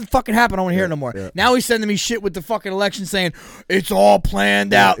 when it doesn't fucking happen, I don't want to hear it no more. Yeah. Now he's sending me shit with the fucking election, saying it's all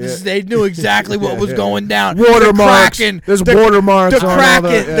planned out. Yeah. They knew exactly what was going down. Watermarks. The Kraken, There's the, watermarks. The on all Kraken,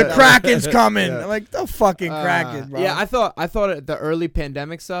 that. the Yeah. Kraken's coming. Yeah. I'm like, the fucking Kraken, bro. Yeah, I thought the early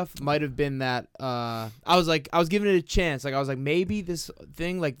pandemic stuff might have been that. I was giving it a chance. Like I was like, maybe this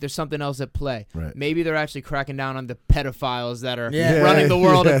thing, like there's something else at play. Right. Maybe they're actually cracking down on the pedophiles that are Yeah. running the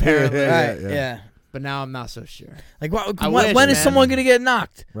world Yeah, apparently. yeah, Right, yeah. yeah. But now I'm not so sure. Like, I wish, when is man. someone gonna get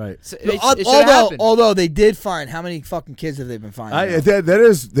knocked? Right. So it should've happened. Although they did find, how many fucking kids have they been finding?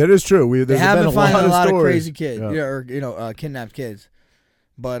 That is true. They There's have been been finding a lot of stories. crazy kids, Yeah. or kidnapped kids.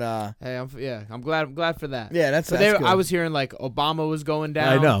 But Hey, I'm glad for that. yeah, that's But good. I was hearing like Obama was going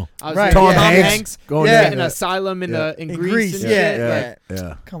down. I know. I was Right, hearing yeah. Tom Hanks Hanks going Yeah. getting down. an asylum in Yeah. in In Greece. Greece, and yeah. shit.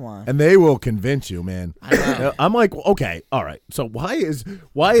 Yeah. Come on. And they will convince you, man. I know. I'm like, okay, all right. So why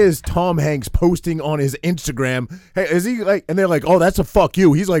is Tom Hanks posting on his Instagram? Hey, is he like? And they're like, oh, that's a fuck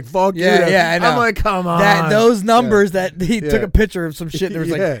you. He's like, fuck you. Yeah, I know. I'm like, come on. Those numbers that he Yeah. took a picture of some shit. There was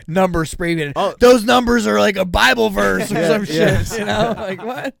Yeah. like numbers sprayed in. Oh. Those numbers are like a Bible verse or Yeah, some yeah. shit. You know, like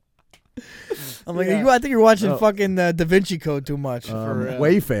what? I'm like, Yeah. I think you're watching Oh. fucking Da Vinci Code too much.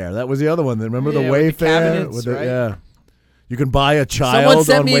 Wayfair. That was the other one. Remember the Yeah, with the Wayfair? cabinets, right? Yeah. You can buy a child Someone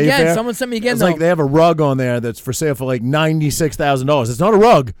sent on me Wayfair. again. Someone sent me again. It's like they have a rug on there that's for sale for like $96,000. It's not a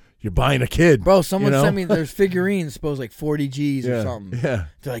rug. You're buying a kid. Bro, someone you know? sent me there's figurines, suppose like 40 G's or something. Yeah.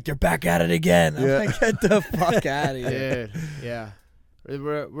 They're like, they're back at it again. I'm Yeah. like, get the fuck out of here. Dude, yeah.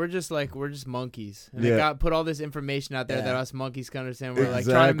 We're just monkeys. And Yeah. they put all this information out there Yeah. that us monkeys can understand. We're like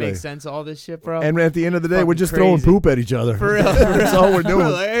trying to make Exactly. sense of all this shit, bro. And at the end of the day, we're Fucking just throwing crazy. poop at each other. For real, That's all we're doing.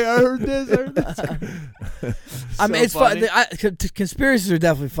 like, hey, I heard this. I mean, So it's fun. funny. Conspiracies are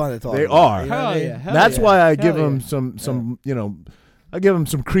definitely fun to talk They about. are. You know what I Hell mean? yeah. Hell That's yeah. why I give Hell them yeah. some I give them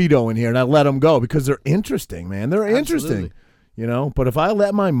some credo in here and I let them go because they're interesting, man. They're interesting. Absolutely. You know, but if I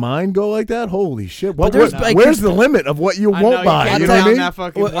let my mind go like that, holy shit! But there's, like, where's the limit of what you I know, won't you buy? can't You go know what I down mean? that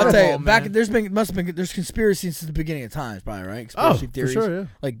fucking Well, I'll tell you, wormhole, there's conspiracies since the beginning of times, probably, right? Oh, Conspiracy for theories, sure, yeah.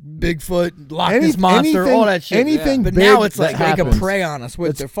 like Bigfoot, Loch Ness monster, anything- all that shit. anything but big now it's that like they can happens. prey on us with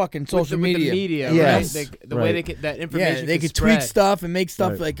It's- their fucking With social the media. media, Yes. right? The way Right. they could, that information. Yeah, they could could tweet spread. stuff and make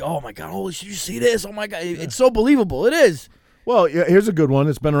stuff Right. like, oh my god, holy shit, you see this? Oh my god, it's so believable. It is. Well, yeah, here's a good one.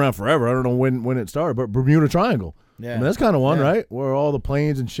 It's been around forever. I don't know when it started, but Bermuda Triangle. Yeah, I mean, that's kind of one, Yeah. right? Where all the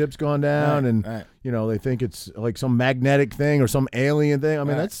planes and ships gone down, Right, and right. you know they think it's like some magnetic thing or some alien thing. I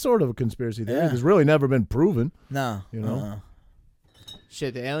mean, Right. that's sort of a conspiracy theory. Yeah. It's really never been proven. No, You know?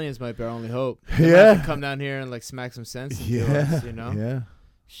 Shit, the aliens might be our only hope. They might Yeah. have to come down here and like smack some sense into Yeah, us, you know? yeah.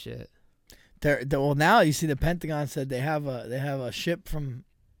 Shit. Well, now you see the Pentagon said they have a ship from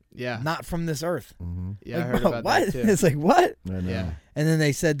Yeah. not from this Earth. Mm-hmm. Yeah, Like, I heard bro, about what? that too. It's like what? I know. Yeah. And then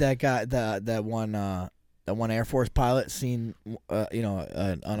they said that guy, that one Air Force pilot seen,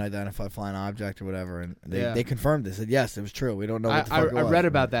 an unidentified flying object or whatever, and they confirmed it. Said yes, it was true. We don't know what the fuck it I was. read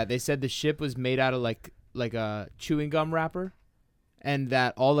about that. They said the ship was made out of like a chewing gum wrapper, and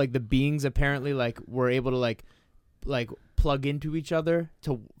that all like the beings apparently like were able to like plug into each other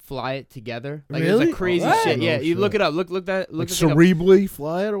to fly it together. Like it was Really? like crazy What? shit. Yeah, No you look shit. it up. Look that. Like Look that thing up. cerebrally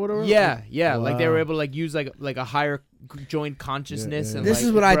fly it or whatever. Yeah. Like they were Wow. able to like use like a higher joint consciousness. yeah. And This like,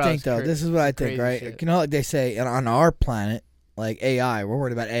 is what I bro, think, it's though. cra- This is what I it's think, crazy right? shit. You know, like they say, and on our planet, like AI, we're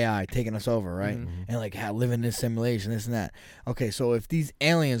worried about AI taking us over, right? Mhm. And like living in this simulation, this and that. Okay, so if these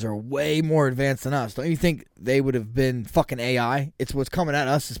aliens are way more advanced than us, don't you think they would have been fucking AI? It's what's coming at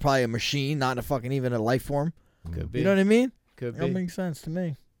us is probably a machine, not a fucking even a life form. Could be. You know what I mean? Could That don't be. make sense to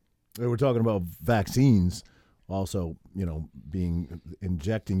me. They were talking about vaccines, also,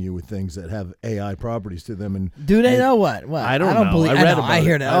 injecting you with things that have AI properties to them, and Do they And- know what? What? I don't know. believe. I read know. about I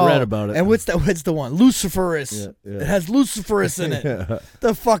hear it. that. I read Oh, about it. And what's the one? Luciferus. Yeah, It has Luciferus in it. yeah.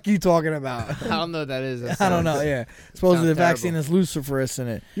 The fuck you talking about? I don't know what that is. That I don't know. sounds- Yeah, supposedly the sounds vaccine terrible. has Luciferus in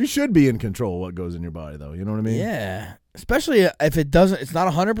it. You should be in control of what goes in your body, though. You know what I mean? Yeah, Especially if it doesn't, it's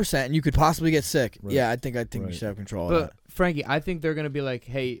not 100%, and you could possibly get sick. Right. Yeah, I think you should have control of that. Frankie, I think they're gonna be like,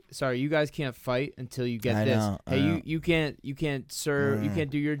 "Hey, sorry, you guys can't fight until you get this. Hey, you can't serve, you can't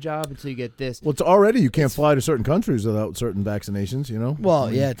do your job until you get this." Well, it's already you can't fly to certain countries without certain vaccinations. You know. Well,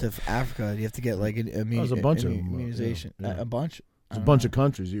 to Africa, you have to get like an there's a bunch of immunization. Yeah. A bunch. There's a bunch of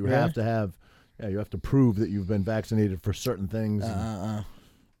countries you have to have. Yeah, you have to prove that you've been vaccinated for certain things.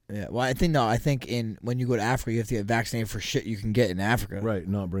 Yeah, well, I think when you go to Africa, you have to get vaccinated for shit you can get in Africa. Right,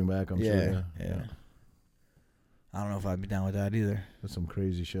 not bring back. I'm sure. Yeah. I don't know if I'd be down with that either. There's some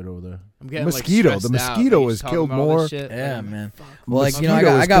crazy shit over there. I'm getting mosquito. The mosquito has killed more. Yeah, man. Well, like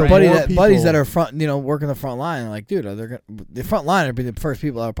I got buddies that are working the front line. Like, dude, the front line would be the first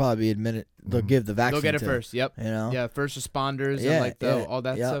people that will probably be admitted. They'll give the vaccine. They'll get it first. Yep. You know. Yeah, first responders and like all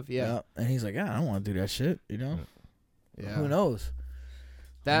that stuff. Yeah. And he's like, I don't want to do that shit. You know. Yeah. Who knows?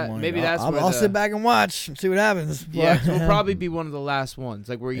 I'll sit back and watch and see what happens. Yeah, we'll probably be one of the last ones.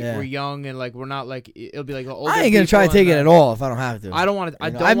 Like we're young and like we're not like it'll be like older. I ain't gonna try to take it at all if I don't have to. I don't want to.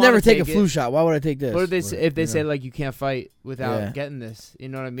 I've never taken a flu shot. Why would I take this? What if they say like you can't fight without getting this? You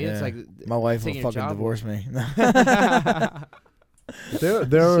know what I mean? It's like my wife will fucking divorce me.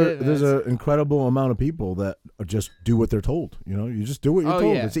 There's an incredible amount of people that just do what they're told. You know, you just do what you're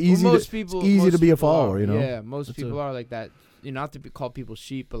told. Yeah. It's easy. It's easy to be a follower. You know. Yeah, most people are like that. Not to call people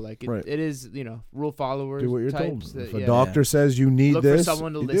sheep, but like it is, rule followers. Do what you're told. If a doctor says you need look this, for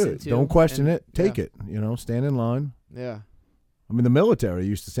someone to you listen do it. to. Don't question it. Take it. Stand in line. Yeah. I mean, the military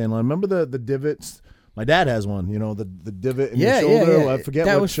used to stand in line. Remember the divots? My dad has one. The divot in your shoulder. Yeah. I forget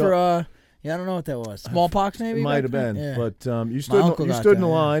that what was for. I don't know what that was. Smallpox, maybe. It might have been. Yeah. But you stood in the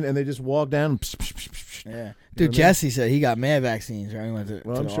line and they just walked down. Yeah. Dude, Jesse said he got mad vaccines. Right? He went to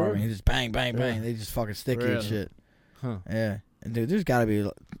the sure. Army. He just bang, bang, bang. They just fucking stick you and shit. Huh. Yeah. And dude, there's got to be,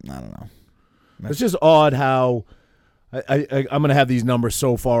 I don't know. It's just odd how I'm going to have these numbers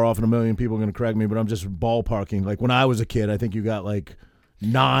so far off and a million people are going to correct me, but I'm just ballparking. Like when I was a kid, I think you got like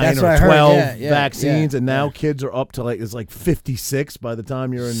 9 or 12 vaccines, and now kids are up to it's like 56 by the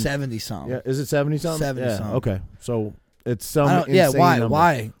time you're in 70-something. Yeah, is it 70-something? 70-something. Okay, so it's some insane why? number.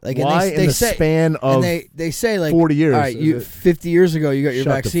 Why? Like, why they in the say, span of they say like 40 years? All right, 50 years ago you got your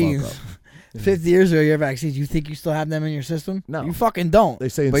vaccines. The fuck up. 50 years ago, your vaccines. You think you still have them in your system? No, you fucking don't. They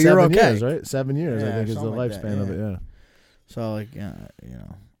say in but 7 you're okay. years, right? 7 years, I think, is the lifespan of it. Yeah. So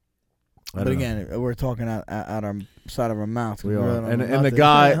But again, we're talking out our side of our mouth. We are, and the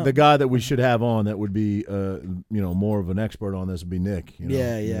guy that we should have on that would be more of an expert on this would be Nick.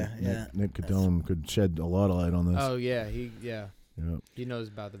 Nick Catone could shed a lot of light on this. Oh yeah, he knows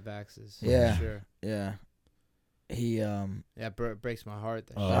about the vaxes. Yeah, for sure. Yeah. He breaks my heart.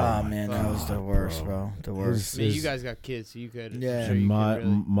 Man, that was the worst, bro. The worst. You guys got kids, so you could. Yeah. Sure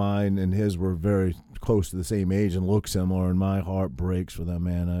mine and his were very close to the same age and look similar, and my heart breaks for them,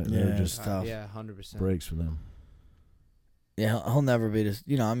 man. They're just tough. 100%. Breaks for them. Yeah, he'll never be this.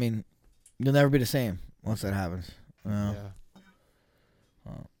 You'll never be the same once that happens. Yeah.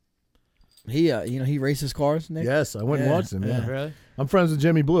 He races cars, Nick? Yes, I went and watched him. Yeah, really. I'm friends with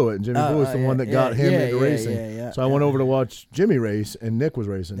Jimmy Blewett, and Jimmy Blewett's the one that got him into racing. So I went over to watch Jimmy race, and Nick was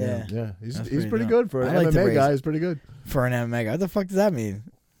racing. Yeah. He's pretty good for an MMA guy. He's pretty good for an MMA guy. What the fuck does that mean?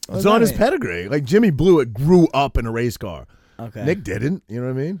 It's on his pedigree. Like Jimmy Blewett grew up in a race car. Okay. Nick didn't. You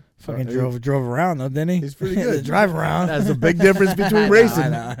know what I mean? Fucking drove around though, didn't he? He's pretty good. Drive around. That's a big difference between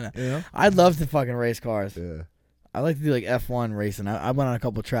racing. I know. I'd love to fucking race cars. Yeah. I like to do like F1 racing. I went on a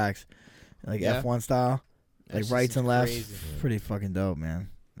couple tracks, like F1 style, like rights and lefts. Crazy. Pretty fucking dope, man.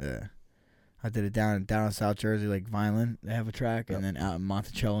 Yeah. I did it down in South Jersey, like Vineland. They have a track, and then out in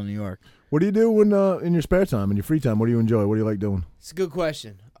Monticello, New York. What do you do when in your spare time, in your free time? What do you enjoy? What do you like doing? It's a good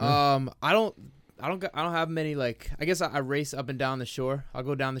question. I don't have many, like, I guess I race up and down the shore. I'll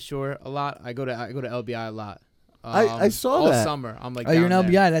go down the shore a lot. I go to LBI a lot. I saw that all summer. I'm like, you're in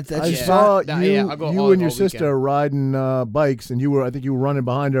LBI. That's I saw you and your sister riding bikes, and I think you were running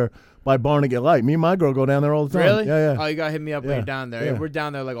behind her by Barnegat Light. Me and my girl go down there all the time. Really? Yeah. Oh, you gotta hit me up when you're down there. Yeah. We're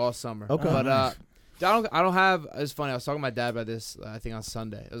down there like all summer. Okay. But nice. I don't have. It's funny. I was talking to my dad about this. I think on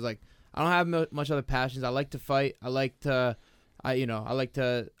Sunday. It was like I don't have much other passions. I like to fight. I like to. I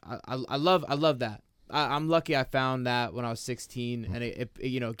love that. I'm lucky I found that when I was 16, and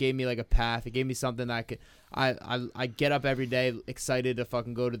it gave me like a path. It gave me something that I could. I get up every day excited to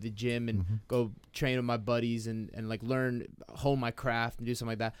fucking go to the gym and go train with my buddies and like learn, hone my craft and do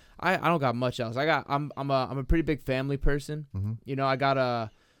something like that. I don't got much else. I'm a pretty big family person. You got a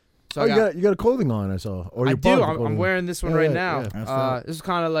clothing line I saw. Or I do. I'm wearing this one right now. Yeah. This is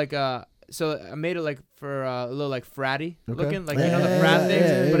kind of like I made it like for a little like fratty looking, like Yeah, you know the yeah, frat yeah, things,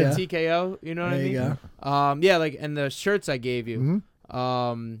 yeah, but yeah. a TKO. You know what I There mean? you go. Yeah, like and the shirts I gave you.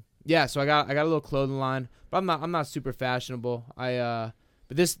 Mm-hmm. Yeah, so I got a little clothing line, but I'm not super fashionable. But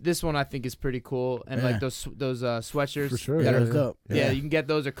this one I think is pretty cool, and like those sweatshirts For sure. that Yeah, are that's dope. yeah, you can get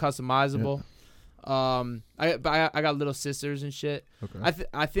those are customizable. I got little sisters and shit. Okay.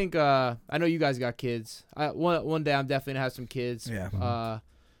 I think I know you guys got kids. One day I'm definitely gonna have some kids. Yeah.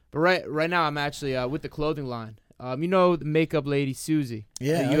 But right now I'm actually with the clothing line. You know the makeup lady Susie.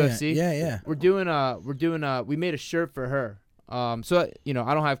 Yeah. the UFC. Yeah. We're doing we made a shirt for her. So you know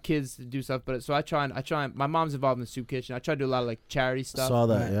I don't have kids to do stuff, but so I try and my mom's involved in the soup kitchen. I try to do a lot of like charity stuff. Saw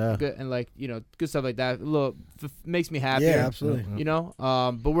that, yeah. Good, and like you know good stuff like that. A little makes me happy. Yeah, absolutely. You know,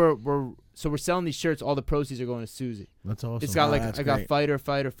 but we're selling these shirts. All the proceeds are going to Susie. That's awesome. It's got like that's I got great. fighter.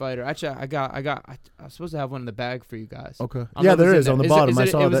 Actually, I was supposed to have one in the bag for you guys. Okay. I don't Yeah, know if there it's is in on the there. bottom. I It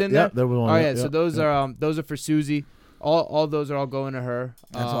saw was that. in Yeah, there? there was one. Oh yeah, so those are for Susie. All those are all going to her.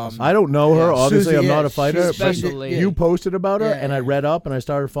 That's awesome. I don't know her. Yeah. Obviously, Susie, I'm yeah, not a fighter. she's a But special lady. you posted about her, Yeah, and I yeah. read up, and I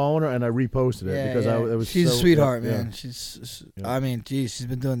started following her, and I reposted it because it was. She's so, a sweetheart, yeah, man. She's. Yeah. I mean, geez, she's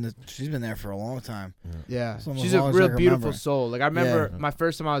been there for a long time. Yeah, Some of she's the a ones real I can beautiful remember. soul. Like I remember Yeah. my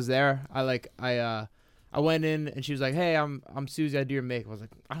first time I was there. I went in and she was like, "Hey, I'm Susie. I do your makeup." I was like,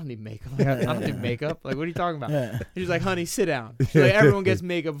 "I don't need makeup. Like, I don't do makeup. Like, what are you talking about?" Yeah. She was like, "Honey, sit down." She's like, everyone gets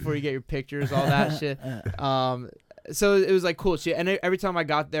makeup before you get your pictures, all that shit. So it was like cool. And every time I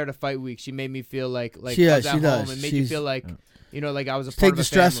got there to fight week, she made me feel like She I was does, at she home does. and made you She's- feel like you know, like I was a part Take of the a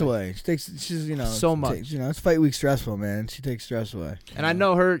stress family. away. She's So much. it's fight week stressful, man. She takes stress away. And I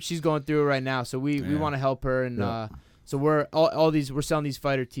know her; she's going through it right now. So we want to help her, and Yeah. so we're we're selling these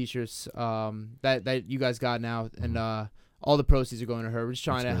fighter T-shirts that you guys got now, and all the proceeds are going to her. We're just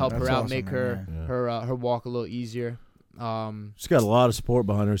trying to help That's her out, awesome, make man. her walk a little easier. She's got a lot of support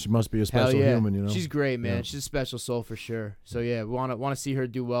behind her. She must be a Hell special yeah, human, you know. she's great, man. Yeah. She's a special soul for sure. So yeah, we want to see her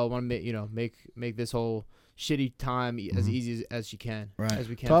do well. Want to make this whole shitty time as easy as she can, Right. as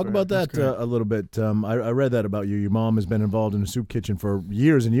we can. Talk for about her. that a little bit. I read that about you. Your mom has been involved in the soup kitchen for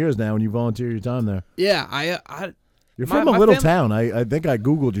years and years now, and you volunteer your time there. Yeah, You're My- from a my little fam- town. I think I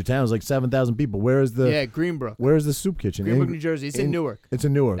googled your town. It's like 7,000 people. Where is the Greenbrook, the soup kitchen? New Jersey. It's in Newark. It's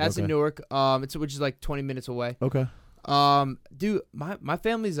in Newark. That's okay. in Newark. Which is like 20 minutes away. Okay. Dude, my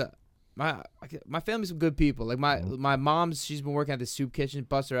family's my family's some good people. Like my mom's, she's been working at the soup kitchen,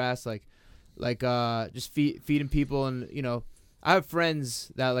 bust her ass like just feeding people, and you know, I have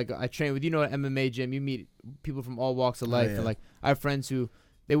friends that like I train with. You know, at MMA gym, you meet people from all walks of life, yeah. and like I have friends who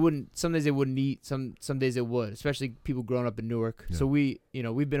some days they wouldn't eat, some days they would, especially people growing up in Newark. Yeah. So we've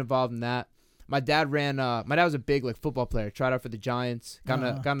been involved in that. My dad was a big like football player. Tried out for the Giants. Got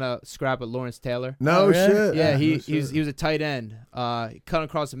in a scrap at Lawrence Taylor. No really? shit. Yeah, No he shit. was a tight end. Cut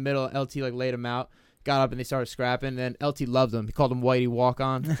across the middle. LT like laid him out. Got up and they started scrapping. And then LT loved him. He called him Whitey Walk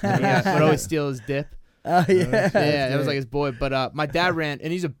On. Would always steal his dip. Oh yeah. Yeah, that was like his boy. But my dad ran,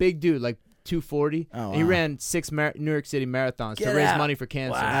 and he's a big dude, like 240. Oh, And he wow. ran 6 New York City marathons to Get raise out. money for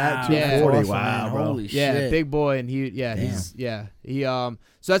cancer. Wow. Yeah. 240. Awesome, Wow, man. bro. Holy Yeah, shit. big boy, and he Damn.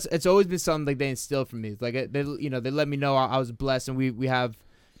 so it's always been something like they instilled from me. Like they let me know I was blessed, and we have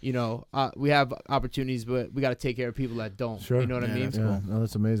opportunities, but we got to take care of people that don't. Sure. You know what I Yeah, mean? that's Yeah. cool. No,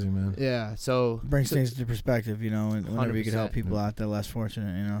 that's amazing, man. Yeah. So Brings things into perspective, you know, and whenever you can help 100%. people out that are less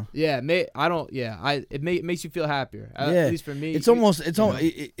fortunate, you know. yeah, it makes you feel happier. Yeah. At least for me.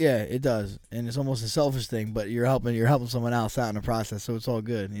 It does, and it's almost a selfish thing, but you're helping someone else out in the process, so it's all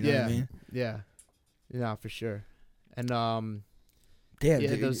good. You know what I mean? Yeah, for sure. And Damn. yeah,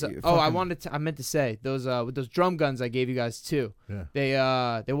 dude, those. you're I meant to say those with those drum guns I gave you guys too.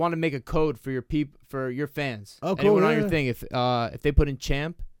 Yeah. They want to make a code for your fans. Oh, cool, Anyone on yeah, your yeah. thing, if they put in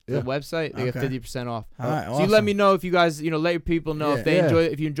Champ, Yeah. the website, they get Okay. 50% off. All right, So you let me know if you guys, let your people know if they Yeah.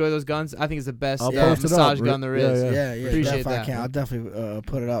 if you enjoy those guns. I think it's the best I'll post it massage up. gun there Yeah, is. yeah. Yeah, Appreciate if I that. can, I'll definitely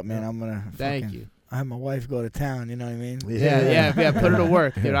put it up, man. I'm gonna. Thank fucking- you. I have my wife go to town. You know what I mean? Yeah. Put it to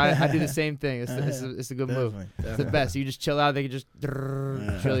work, dude. I do the same thing. It's a good move. Definitely, It's the definitely. best. You just chill out. They can just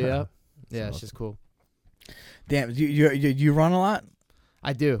chill you up. Yeah, it's just cool. Damn, you run a lot?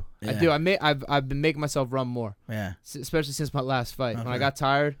 I do. Yeah. I've been making myself run more, Yeah. especially since my last fight. When I Okay. got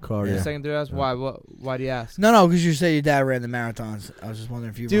tired, Cardio. the second, third, asked why. Why do you ask? No, because you say your dad ran the marathons. I was just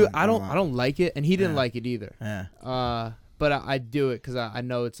wondering if you. Dude, run I a lot. don't like it, and he didn't Yeah. like it either. Yeah. but I do it because I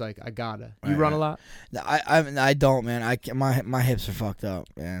know it's like I gotta. You run a lot? I don't, man. My hips are fucked up,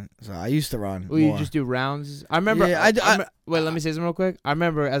 man. So I used to run. Well, you just do rounds. I remember. Yeah, wait, let me say something real quick. I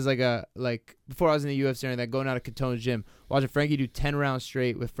remember as like before I was in the UFC and that going out of Catone's gym, watching Frankie do 10 rounds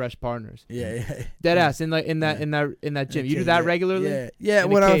straight with fresh partners. Yeah. Dead ass in that gym. You do that regularly? Yeah.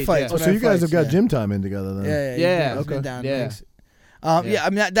 When I fight. So you guys have got gym time in together then? Yeah. Okay. Down, yeah. Yeah. I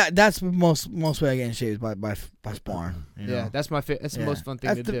mean that's the most way I get in shape is by sparring. Yeah, that's that's the most fun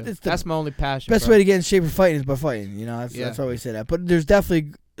thing to do. That's my only passion. Best way to get in shape for fighting is by fighting. You know, that's why we say that. But there's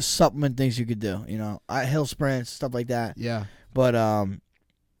definitely supplement things you could do. You know, hill sprints, stuff like that. Yeah. But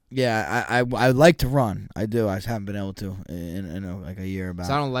yeah, I like to run. I do. I just haven't been able to in like a year about.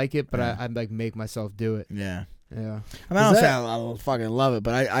 So I don't like it, but I like make myself do it. Yeah. Yeah. I mean, I don't say I fucking love it,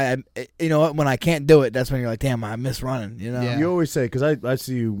 but I you know what? When I can't do it, that's when you're like, damn, I miss running. You know. Yeah. You always say, because I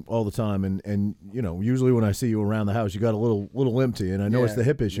see you all the time, and you know, usually when I see you around the house, you got a little limp to you, and I know it's the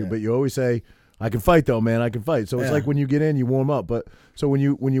hip issue, but you always say, I can fight though, man. I can fight. So it's like when you get in, you warm up. But so when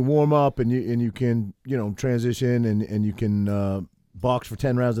you warm up and you can transition and you can box for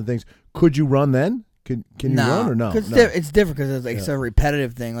 10 rounds and things, could you run then? Can you run or no? Because it's different because it's a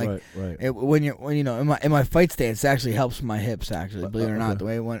repetitive thing. Like right. When you know in my fight stance, it actually helps my hips. Actually, believe it or not, the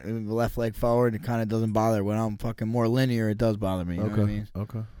way it went the left leg forward, it kind of doesn't bother. When I'm fucking more linear, it does bother me. You know what I mean?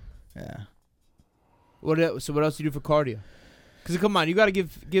 Okay. Yeah. So what else do you do for cardio? Because come on, you got to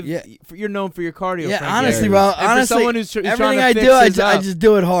give. You're known for your cardio. Yeah, Frankie. honestly, bro. And honestly, for someone who's everything I do, I just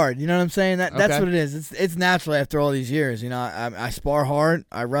do it hard. You know what I'm saying? That's what it is. It's natural after all these years. You know, I spar hard,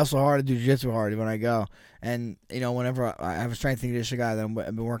 I wrestle hard, I do jiu-jitsu hard when I go. And you know, whenever I have a strength and conditioning guy that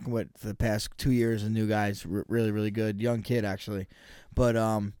I've been working with for the past 2 years, and new guys, really, really good, young kid actually, but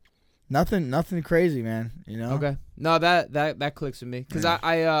nothing crazy, man. You know? Okay. No, that clicks with me because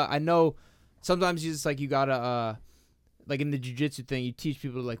I know sometimes you just like you gotta like in the jiu-jitsu thing, you teach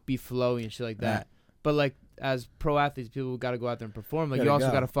people to like be flowy and shit like that. But like as pro athletes, people got to go out there and perform. Like you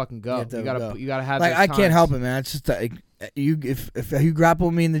also got to fucking go. You got to have. Like I can't help it, man. It's just if you grapple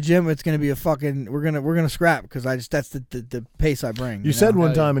with me in the gym, it's gonna be a fucking we're gonna scrap because that's the pace I bring. You said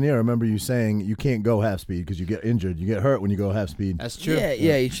one time in here, I remember you saying you can't go half speed because you get injured, you get hurt when you go half speed. That's true.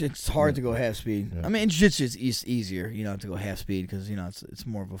 Yeah. It's hard to go half speed. Yeah. I mean, in jiu-jitsu is easier, to go half speed because it's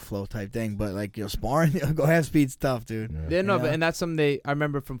more of a flow type thing. But like sparring, go half speed's tough, dude. Yeah, no, but and that's something I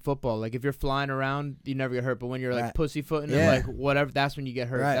remember from football. Like if you're flying around, you never get hurt. But when you're like pussyfooting and like whatever, that's when you get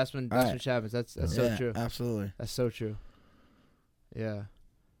hurt. Right. That's when what happens. That's so true. Absolutely. That's so true. Yeah.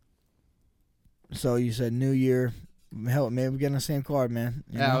 So you said New Year. Hell, maybe we get on the same card, man.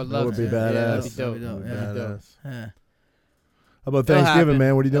 I would love to. That would be badass. That'd be dope. Yeah. How about Thanksgiving,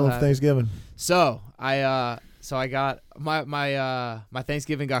 man? What are you doing for Thanksgiving? So I got my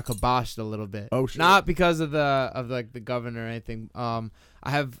Thanksgiving got kiboshed a little bit. Oh shit! Not because of the governor or anything. I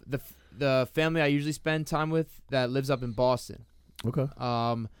have the family I usually spend time with that lives up in Boston. Okay.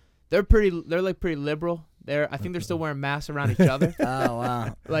 They're pretty liberal. I think they're still wearing masks around each other. Oh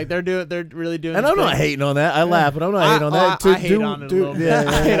wow! Like they're really doing. And I'm not hating on that. I laugh, but I'm not hating on that. I hate on it a little bit.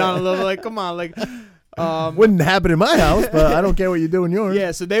 I hate on it a little bit. Like, come on, like. Wouldn't happen in my house, but I don't care what you do in yours.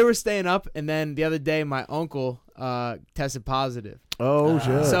 Yeah, so they were staying up, and then the other day, my uncle tested positive. Oh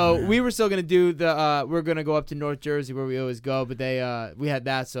shit! So we were still gonna do we're gonna go up to North Jersey where we always go, but we had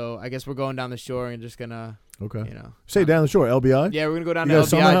that, so I guess we're going down the shore and just gonna. Okay. Stay down the shore, LBI. Yeah, we're gonna go down to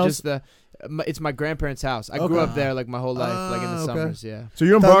LBI. It's my grandparents' house. I grew up there like my whole life, like in the summers. Yeah. So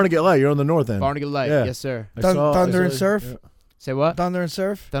you're in Barnegat Light. You're on the north end. Barnegat Light. Yeah. Yes, sir. Thunder and Surf. Yeah. Say what? Thunder and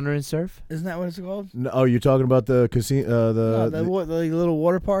Surf. Thunder and Surf. Isn't that what it's called? No, oh, you're talking about the casino, the little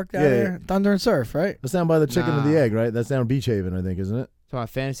water park down there. Thunder and Surf, right? That's down by the Chicken and the Egg, right? That's down Beach Haven, I think, isn't it? Talking about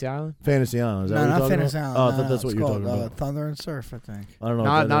Fantasy Island. Fantasy Island. Is that no, what you're not talking Fantasy about? Island. Oh, I thought that's what you were talking about. Thunder and Surf, I think. I don't know.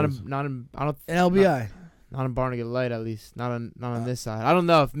 Not in LBI. Not in Barnegat Light, at least. Not on this side. I don't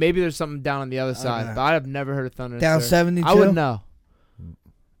know if maybe there's something down on the other side, but I have never heard of Thunder. Down 72. I wouldn't know.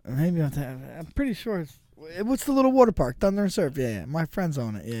 Maybe I'm pretty sure it's. What's the little water park? Thunder and Surf. Yeah. My friends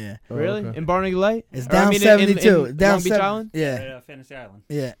own it. Yeah. Really? Okay. In Barnegat Light? It's down 72. In down Long Beach Island? Yeah. Fantasy Island.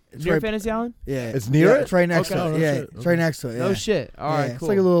 Yeah. It's near Fantasy Island? Yeah. It's near it? It's right next Okay. to it. No Yeah. shit. It's right next to it. Yeah. No shit. All right, cool. It's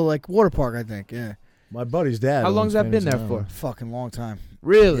like a little water park, I think. Yeah. My buddy's dad. How long's that been there for? Fucking long time.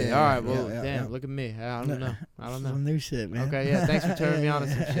 Really? Yeah, all right. Well, yeah, damn. Look at me. I don't know. Some new shit, man. Okay. Yeah. Thanks for turning me on to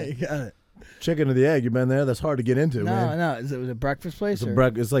some shit. You got it. Chicken and the Egg. You been there? That's hard to get into, man. No. Is it a breakfast place?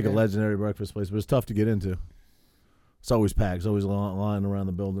 It's like a legendary breakfast place, but it's tough to get into. It's always packed. It's always lying around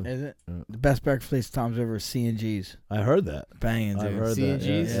the building. Is it? Yeah. The best breakfast place Tom's ever is C&G's. I heard that. Banging, dude. I heard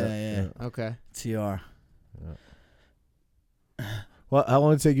C&G's? that. Yeah. Okay. TR. Yeah. Well, how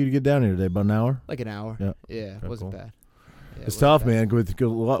long did it take you to get down here today? About an hour? Like an hour. Yeah. Yeah. Okay, Wasn't cool. bad. It's tough, man.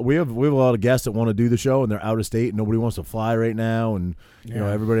 We have a lot of guests that want to do the show, and they're out of state, and nobody wants to fly right now, and you know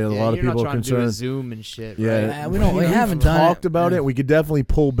everybody. A lot of people are concerned. To Zoom and shit. Yeah, right? We haven't talked about it. We could definitely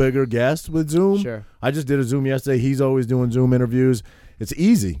pull bigger guests with Zoom. Sure. I just did a Zoom yesterday. He's always doing Zoom interviews. It's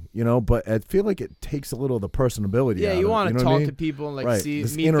easy, you know, but I feel like it takes a little of the personability. Yeah, out you want to talk to people and see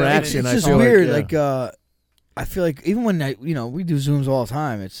this meet interaction. It's just weird. I feel like even when we do Zooms all the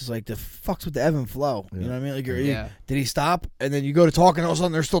time, it's just like the fucks with the ebb and flow. You know what I mean? Like, did he stop? And then you go to talk, and all of a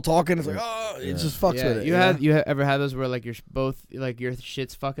sudden they're still talking. It's like, it just fucks with it. You ever had those where like you're both like your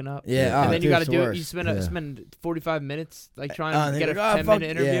shit's fucking up? Yeah. And then you got to do it. You spend 45 minutes like trying to get a 10-minute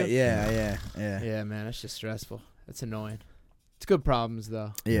interview. Yeah, man, that's just stressful. That's annoying. It's good problems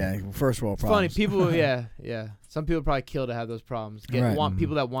though. Yeah, first world problems. Funny people. Yeah. Some people probably kill to have those problems. Want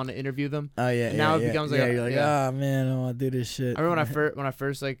people that want to interview them. Oh yeah. And now it becomes like you're like, oh man, I want to do this shit. I remember when I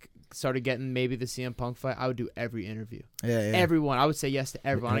first like started getting maybe the CM Punk fight, I would do every interview. Yeah. Everyone. I would say yes to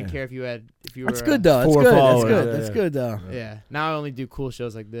everyone. I didn't care if you were. That's good though. That's good. That's good though. Yeah. Now I only do cool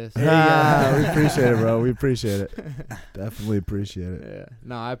shows like this. We appreciate it, bro. We appreciate it. Definitely appreciate it. Yeah.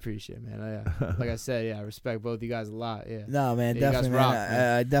 No, I appreciate it, man. Like I said, I respect both you guys a lot. Yeah. No, man, definitely, man. Rock,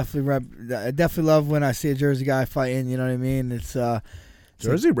 I definitely love when I see a Jersey guy fighting. You know what I mean? It's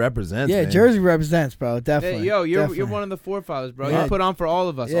Jersey represents. Yeah, man. Jersey represents, bro. Definitely. Hey, you're one of the forefathers, bro. Yeah. You put on for all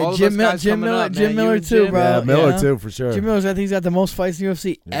of us. Yeah, all of us guys Jim coming up, Jim man. Miller too, bro. Yeah, Miller too, for sure. Jim Miller's, I think he's got the most fights in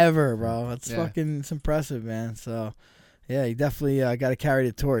UFC ever, bro. That's fucking, it's impressive, man. So, yeah, he definitely got to carry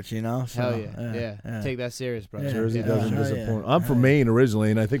the torch, you know. So, hell yeah. Take that serious, bro. Jersey doesn't disappoint. I'm from Maine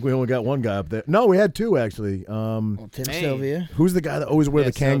originally, and I think we only got one guy up there. No, we had two actually. Tim Sylvia. Who's the guy that always wear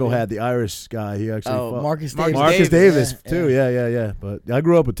the Kangol hat? The Irish guy. He actually fought. Marcus Davis. Marcus Davis too. Yeah. But I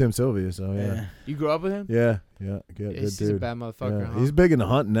grew up with Tim Sylvia, so yeah. You grew up with him? Yeah. Good he's dude. a bad motherfucker. Yeah. Huh? He's big into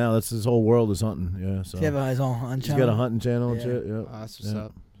hunting now. That's his whole world is hunting. Yeah. So he have his own hunting channel. He's got a hunting channel and shit. Yeah. Oh, that's what's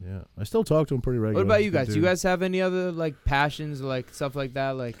up. Yeah, I still talk to him pretty regularly. What about you guys? Do you guys have any other like passions or like stuff like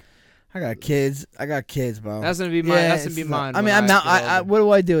that? Like, I got kids, bro. That's gonna be mine. That's gonna be mine. I mean, what do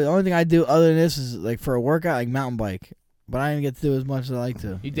I do? The only thing I do other than this is like for a workout, like mountain bike. But I didn't get to do as much as I like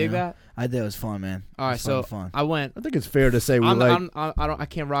to. You dig that? I did. It was fun, man. All right, so fun. I went. I think it's fair to say I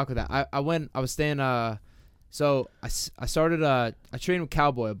can't rock with that. I was staying. So I started. I trained with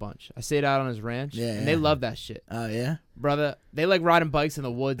Cowboy a bunch. I stayed out on his ranch, and they love that shit. Oh yeah, brother. They like riding bikes in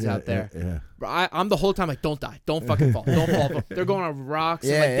the woods out there. Yeah. Bro, I'm the whole time like, don't die, don't fucking fall, don't fall. They're going on rocks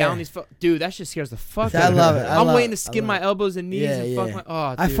and like down these. Dude, that shit scares the fuck out of me. I love it. I'm waiting to skin my elbows and knees and fuck my.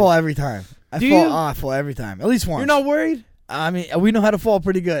 Oh, dude. I fall every time. I fall every time. At least once. You're not worried? I mean, we know how to fall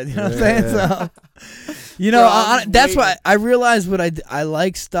pretty good. You know what I'm saying? So, you know, that's why I realized what I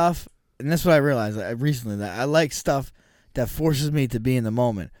like stuff, and that's what I realized recently, that I like stuff that forces me to be in the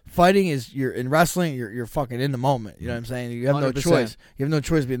moment. Fighting is you're in wrestling, you're fucking in the moment. You know what I'm saying? You have 100%. No choice. You have no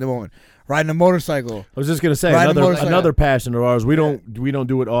choice to be in the moment. Riding a motorcycle. I was just gonna say another passion of ours. We don't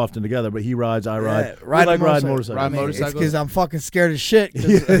do it often together, but he rides, I ride. Riding motorcycle. It's because I'm fucking scared as shit.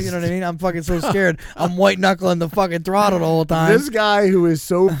 Yes. You know what I mean? I'm fucking so scared. I'm white knuckling the fucking throttle the whole time. This guy who is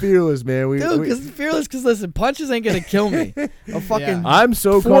so fearless, man. Fearless because listen, punches ain't gonna kill me. I'm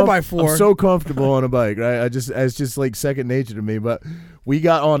so 4x4. I'm so comfortable on a bike, right? It's just like second nature to me. But we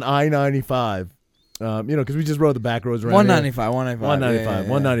got on I-95. Because we just rode the back roads around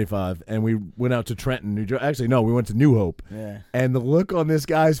 195, and we went out to Trenton, New Jersey. Actually, no, we went to New Hope. Yeah. And the look on this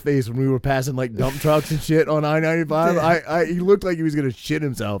guy's face when we were passing like dump trucks and shit on I-95, he looked like he was gonna shit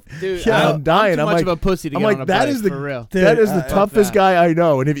himself. Dude, I'm dying. I'm too much of a pussy to get on a bike, for real. That is the toughest guy I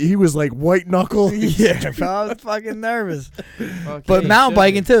know. And if he was like white knuckle, yeah, I was fucking nervous. But mountain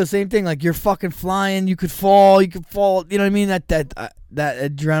biking too, same thing. Like you're fucking flying, you could fall. You know what I mean? That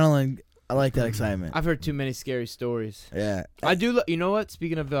adrenaline. I like that excitement. I've heard too many scary stories. Yeah, I do. You know what?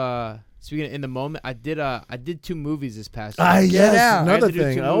 Speaking of in the moment, I did 2 movies this past year. Yes, another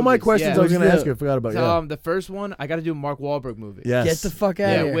thing. All my questions I was going to ask you, I forgot about. So, the first one, I got to do a Mark Wahlberg movie. Yes. Get the fuck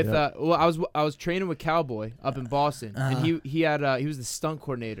out of here. With I was training with Cowboy up in Boston, and he was the stunt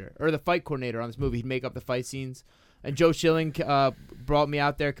coordinator or the fight coordinator on this movie. He'd make up the fight scenes, and Joe Schilling brought me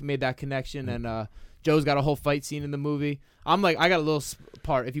out there, made that connection, and Joe's got a whole fight scene in the movie. I'm like, I got a little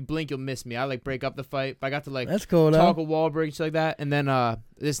part. If you blink, you'll miss me. I like break up the fight. But I got to like that's cool, talk with Wahlberg and shit like that. And then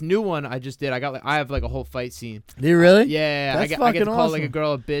this new one I just did. I have like a whole fight scene. Do you really? Yeah, I get to call like a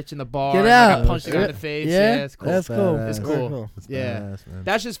girl a bitch in the bar. Get out! I got punched in the face. Yeah, it's cool. That's cool. It's cool. Yeah,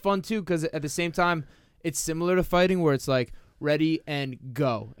 that's just fun too. Because at the same time, it's similar to fighting where it's like ready and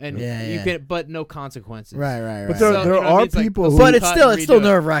go, and you can, but no consequences. Right. But there are people, but it's still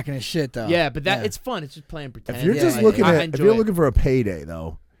nerve wracking as shit though. Yeah, but it's fun. It's just playing pretend. If you're just looking for a payday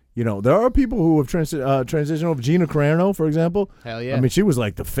though, You know, there are people who have transitioned over. Gina Carano, for example. Hell yeah. I mean, she was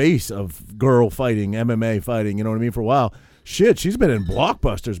like the face of girl fighting, MMA fighting, you know what I mean, for a while. Shit, she's been in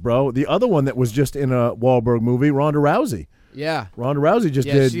blockbusters, bro. The other one that was just in a Wahlberg movie, Ronda Rousey. Yeah. Ronda Rousey just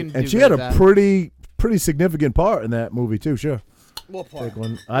did, and she had a pretty significant part in that movie, too, sure. What part?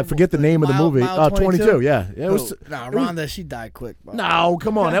 I forget the name of the movie. 22? Yeah. Rhonda, she died quick. Bro. No,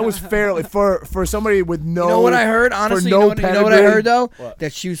 come on. That was fairly for somebody with no. You know what I heard? Honestly, no you know what I heard though? What?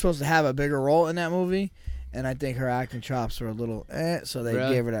 That she was supposed to have a bigger role in that movie, and I think her acting chops were a little so they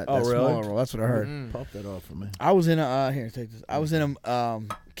gave her that smaller role. That's what I heard. Pop that off for me. I was in a here, take this. I was in a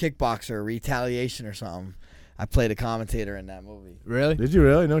Kickboxer Retaliation or something. I played a commentator in that movie. Really? Did you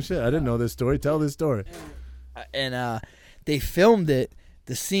really? No shit. I didn't know this story. Tell this story. And they filmed it.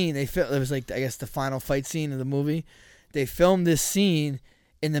 The scene it was like I guess the final fight scene of the movie. They filmed this scene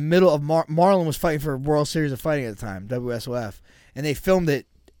in the middle of Marlon was fighting for World Series of Fighting at the time, WSOF, and they filmed it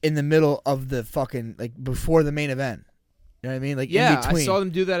in the middle of the fucking like before the main event. You know what I mean? Like in between. I saw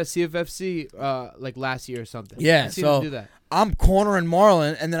them do that at CFFC like last year or something. Yeah, I seen them do that. I'm cornering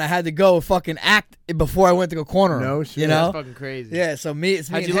Marlon, and then I had to go fucking act before I went to go corner him. No shit. You know? That's fucking crazy. Yeah, so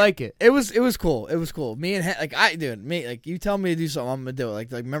How'd you like it? It was cool. It was cool. Me and like you tell me to do something, I'm gonna do it.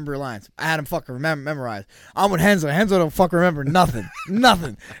 Like remember your lines. I had him fucking memorize. I'm with Hensler. Hensler don't fucking remember nothing.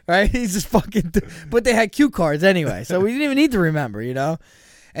 Nothing. Right? He's just fucking. But they had cue cards anyway, so we didn't even need to remember. You know.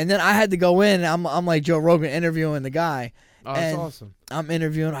 And then I had to go in. And I'm like Joe Rogan interviewing the guy. Oh, that's awesome. I'm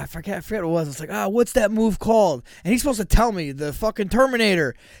interviewing. I forget what it was. It's like, what's that move called? And he's supposed to tell me the fucking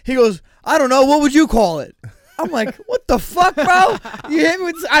Terminator. He goes, I don't know. What would you call it? I'm like, what the fuck, bro? You hit me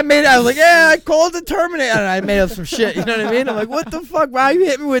with. I was like, yeah, I called it Terminator. And I made up some shit. You know what I mean? I'm like, what the fuck, bro? You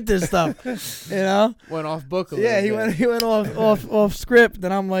hit me with this stuff. You know? Went off book a little bit. He went off script.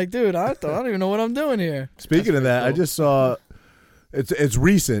 And I'm like, dude, I don't even know what I'm doing here. Speaking of that, cool. I just saw. It's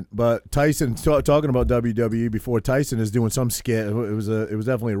recent, but Tyson talking about WWE before. Tyson is doing some skit. It was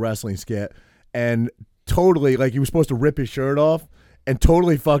definitely a wrestling skit, and totally like he was supposed to rip his shirt off, and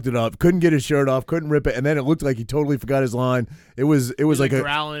totally fucked it up. Couldn't get his shirt off, couldn't rip it, and then it looked like he totally forgot his line. It was like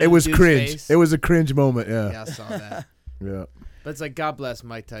it was cringe. Face. It was a cringe moment. Yeah, I saw that. Yeah. But it's like, God bless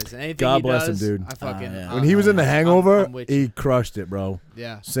Mike Tyson. Anything God bless does, him, dude. I fucking when he was in The Hangover, he crushed it, bro.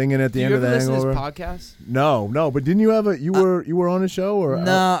 Yeah, singing at the end of The Hangover. Did you ever listen to his podcast? No, but didn't you have you were on his show or?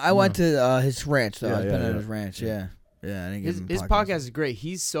 No, I went to his ranch though. I've been at his ranch. Yeah. I didn't give him his podcast is great.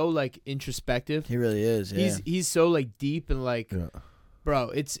 He's so like introspective. He really is. Yeah. He's so like deep and like, bro.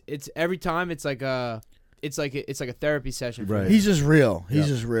 It's every time it's like a. It's like a therapy session. For him. He's just real. He's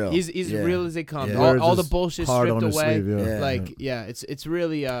just real. He's as real as they come. Yeah. All the bullshit stripped away. Sleeve, it's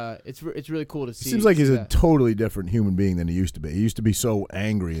really it's really cool to see. Seems like he's a totally different human being than he used to be. He used to be so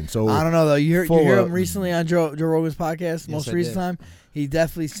angry and so. I don't know though. You hear him recently on Joe Rogan's podcast. Most recent time, he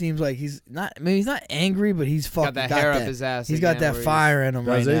definitely seems like he's not. I mean, he's not angry, but he's fucking got that hair up his ass. He's got that fire in him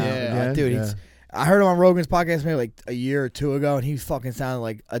right now. Yeah, dude. I heard him on Rogan's podcast maybe like a year or two ago, and he fucking sounded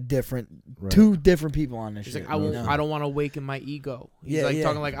like two different people on this shit. He's like, I don't want to awaken my ego. He's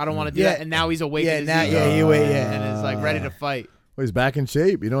talking like, I don't want to do that, and now he's awakened his ego. And is like ready to fight. Well, he's back in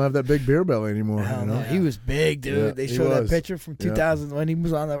shape. You don't have that big beer belly anymore. Hell no. He was big, dude. Yeah, they showed that picture from 2000 when he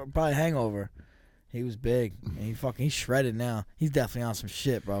was on that probably Hangover. He was big, and he's shredded now. He's definitely on some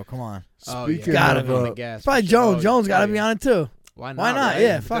shit, bro. Come on. Speaking gotta be on the gas. Probably Jones. Jones got to be on it too. Why not? Right?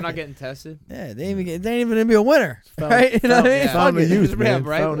 Yeah, they're not getting tested. Yeah, they ain't even gonna be a winner, right? You know what I mean? Fountain of youth, man.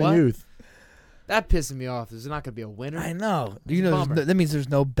 Fountain of youth. That pissing me off. There's not gonna be a winner. I know. You know, that means there's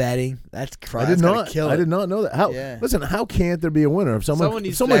no betting. That's I did not know that. How? Yeah. Listen, how can't there be a winner if someone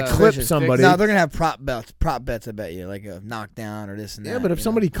clips somebody? No, they're gonna have prop bets. I bet you, like a knockdown or this and that. Yeah, but if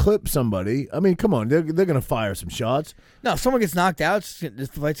somebody clips somebody, I mean, come on, they're gonna fire some shots. No, if someone gets knocked out, the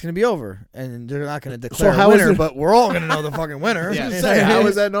fight's gonna be over, and they're not gonna declare a winner. But we're all gonna know the fucking winner. How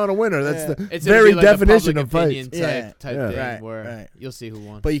is that not a winner? That's the it's very like definition of fight. Type thing where you'll see who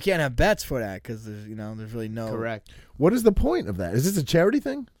won. But you can't have bets for that because there's really no. Correct. What is the point of that? Is this a charity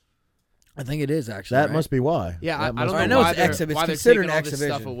thing? I think it is actually. That must be why. Yeah, I don't know. I know why it's exhibition. Why they're considered taking all exhibition.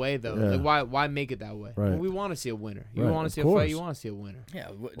 this stuff away though. Yeah. Like why make it that way? Right. Well, we want to see a winner. You Right, want to see a fight. You want to see a winner. Yeah.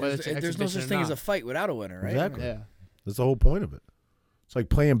 There's no such thing as a fight without a winner, right? Exactly. Yeah. That's the whole point of it. It's like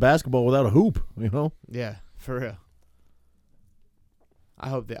playing basketball without a hoop. You know. Yeah, for real. I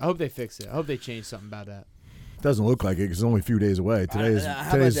hope they fix it. I hope they change something about that. Doesn't look like it because it's only a few days away. Today's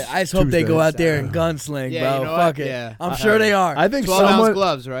I just hope they go out there and gunsling, bro. You know Fuck it. Yeah. I'm sure they are. I think 12-ounce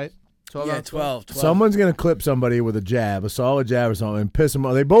gloves, right? 12. Someone's gonna clip somebody with a solid jab or something, and piss them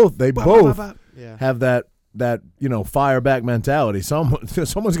off. They both have that fire back mentality.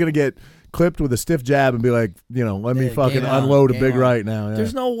 Someone's gonna get clipped with a stiff jab and be like, let me fucking unload a big right now. Yeah.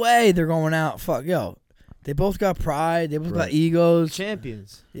 There's no way they're going out. Fuck, yo. They both got pride. They both got egos.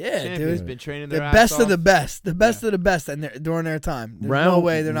 Champions. Yeah, Champions. dude. Been training their The best ass of the off. best. The best of the best during their time. There's no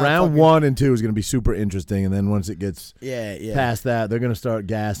way they're not. Round 1 and 2 is going to be super interesting, and then once it gets past that, they're going to start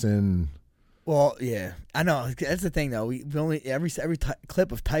gassing. Well, yeah, I know. That's the thing, though. We only every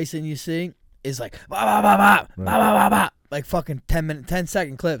clip of Tyson you see is like bah, bah, bah, bah, bah, bah, bah, bah, like fucking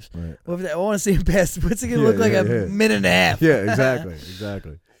 10-second clips. Right. Well, I want to see him pass. What's it gonna look like a minute and a half? Yeah,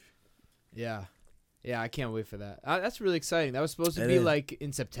 exactly. Yeah. Yeah, I can't wait for that. That's really exciting. That was supposed to be like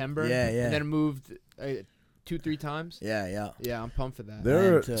in September. Yeah. And then it moved 2-3 times. Yeah. Yeah, I'm pumped for that.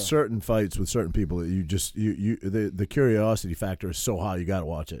 There are certain fights with certain people that you just the curiosity factor is so high. You got to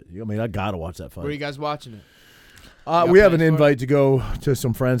watch it. I mean, I got to watch that fight. Where are you guys watching it? We have an invite to go to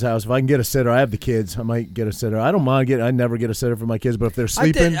some friend's house. If I can get a sitter, I have the kids. I might get a sitter. I don't mind I never get a sitter for my kids, but if they're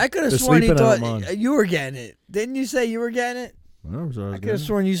sleeping, I could have sworn he thought you were getting it. Didn't you say you were getting it? I could have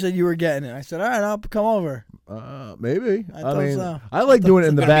sworn you said you were getting it. I said, all right, I'll come over. Maybe. I mean, so. I like doing it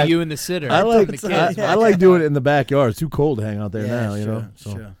in the back. You and the sitter. I like the kids. I like doing it in the backyard. It's too cold to hang out there now.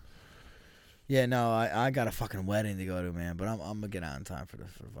 Sure. Yeah, no, I got a fucking wedding to go to, man. But I'm gonna get out in time for the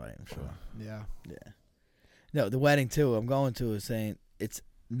fight. I'm sure. Yeah. No, the wedding too. I'm going to is saying it's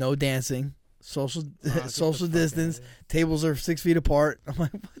no dancing, social distance. Tables are 6 feet apart. I'm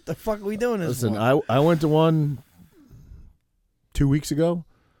like, what the fuck are we doing this? Listen, for? I went to one 2 weeks ago,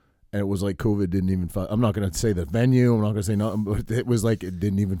 and it was like COVID didn't even. I'm not gonna say the venue. I'm not gonna say nothing, but it was like it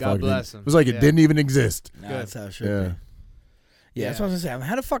didn't even. God bless him. It was like it didn't even exist. No, that's how it should be. Yeah, that's what I was gonna say.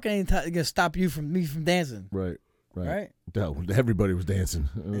 How the fuck ain't gonna stop you from dancing? Right. Right? No, everybody was dancing.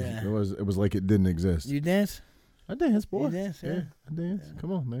 It was like it didn't exist. You dance? I dance, boy. You dance? Yeah. I dance. Yeah.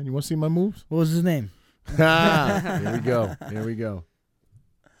 Come on, man. You want to see my moves? What was his name? Here we go.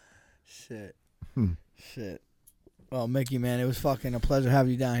 Shit. Well, Mickey, man, it was fucking a pleasure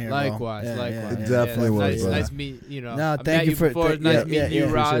having you down here. Likewise. It definitely was. Nice meet you. No, thank you for nice meeting you,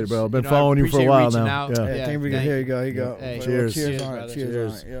 Raj. Appreciate it, bro. I've been following you for a while now. Here you go. Hey, cheers.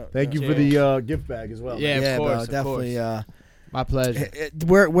 Cheers. Thank you for the gift bag as well. Yeah, of course, bro, definitely. My pleasure.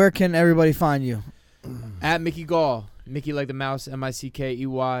 Where can everybody find you? At Mickey Gall. Mickey like the mouse.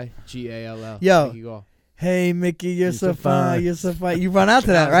 MickeyGall. Yo. Mickey Gall. Hey, Mickey, you're so fine. You're so fine. You run out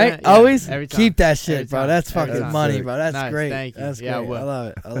to that, right? Yeah, always? Every time. Keep that shit, bro. Time. That's fucking money, bro. That's nice, great. Thank you. That's great. I love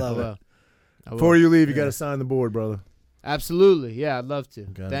it. I love it. Before you leave, you got to sign the board, brother. Absolutely. Yeah, I'd love to.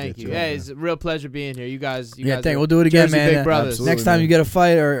 Thank you. Hey, it's a real pleasure being here. You guys we'll do it again, Jersey man. Big brothers. Next time you get a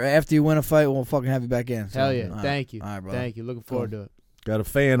fight or after you win a fight, we'll fucking have you back in. Hell yeah. Thank you. All right, bro. Thank you. Looking forward to it. Got a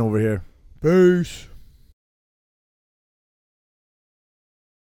fan over here. Peace.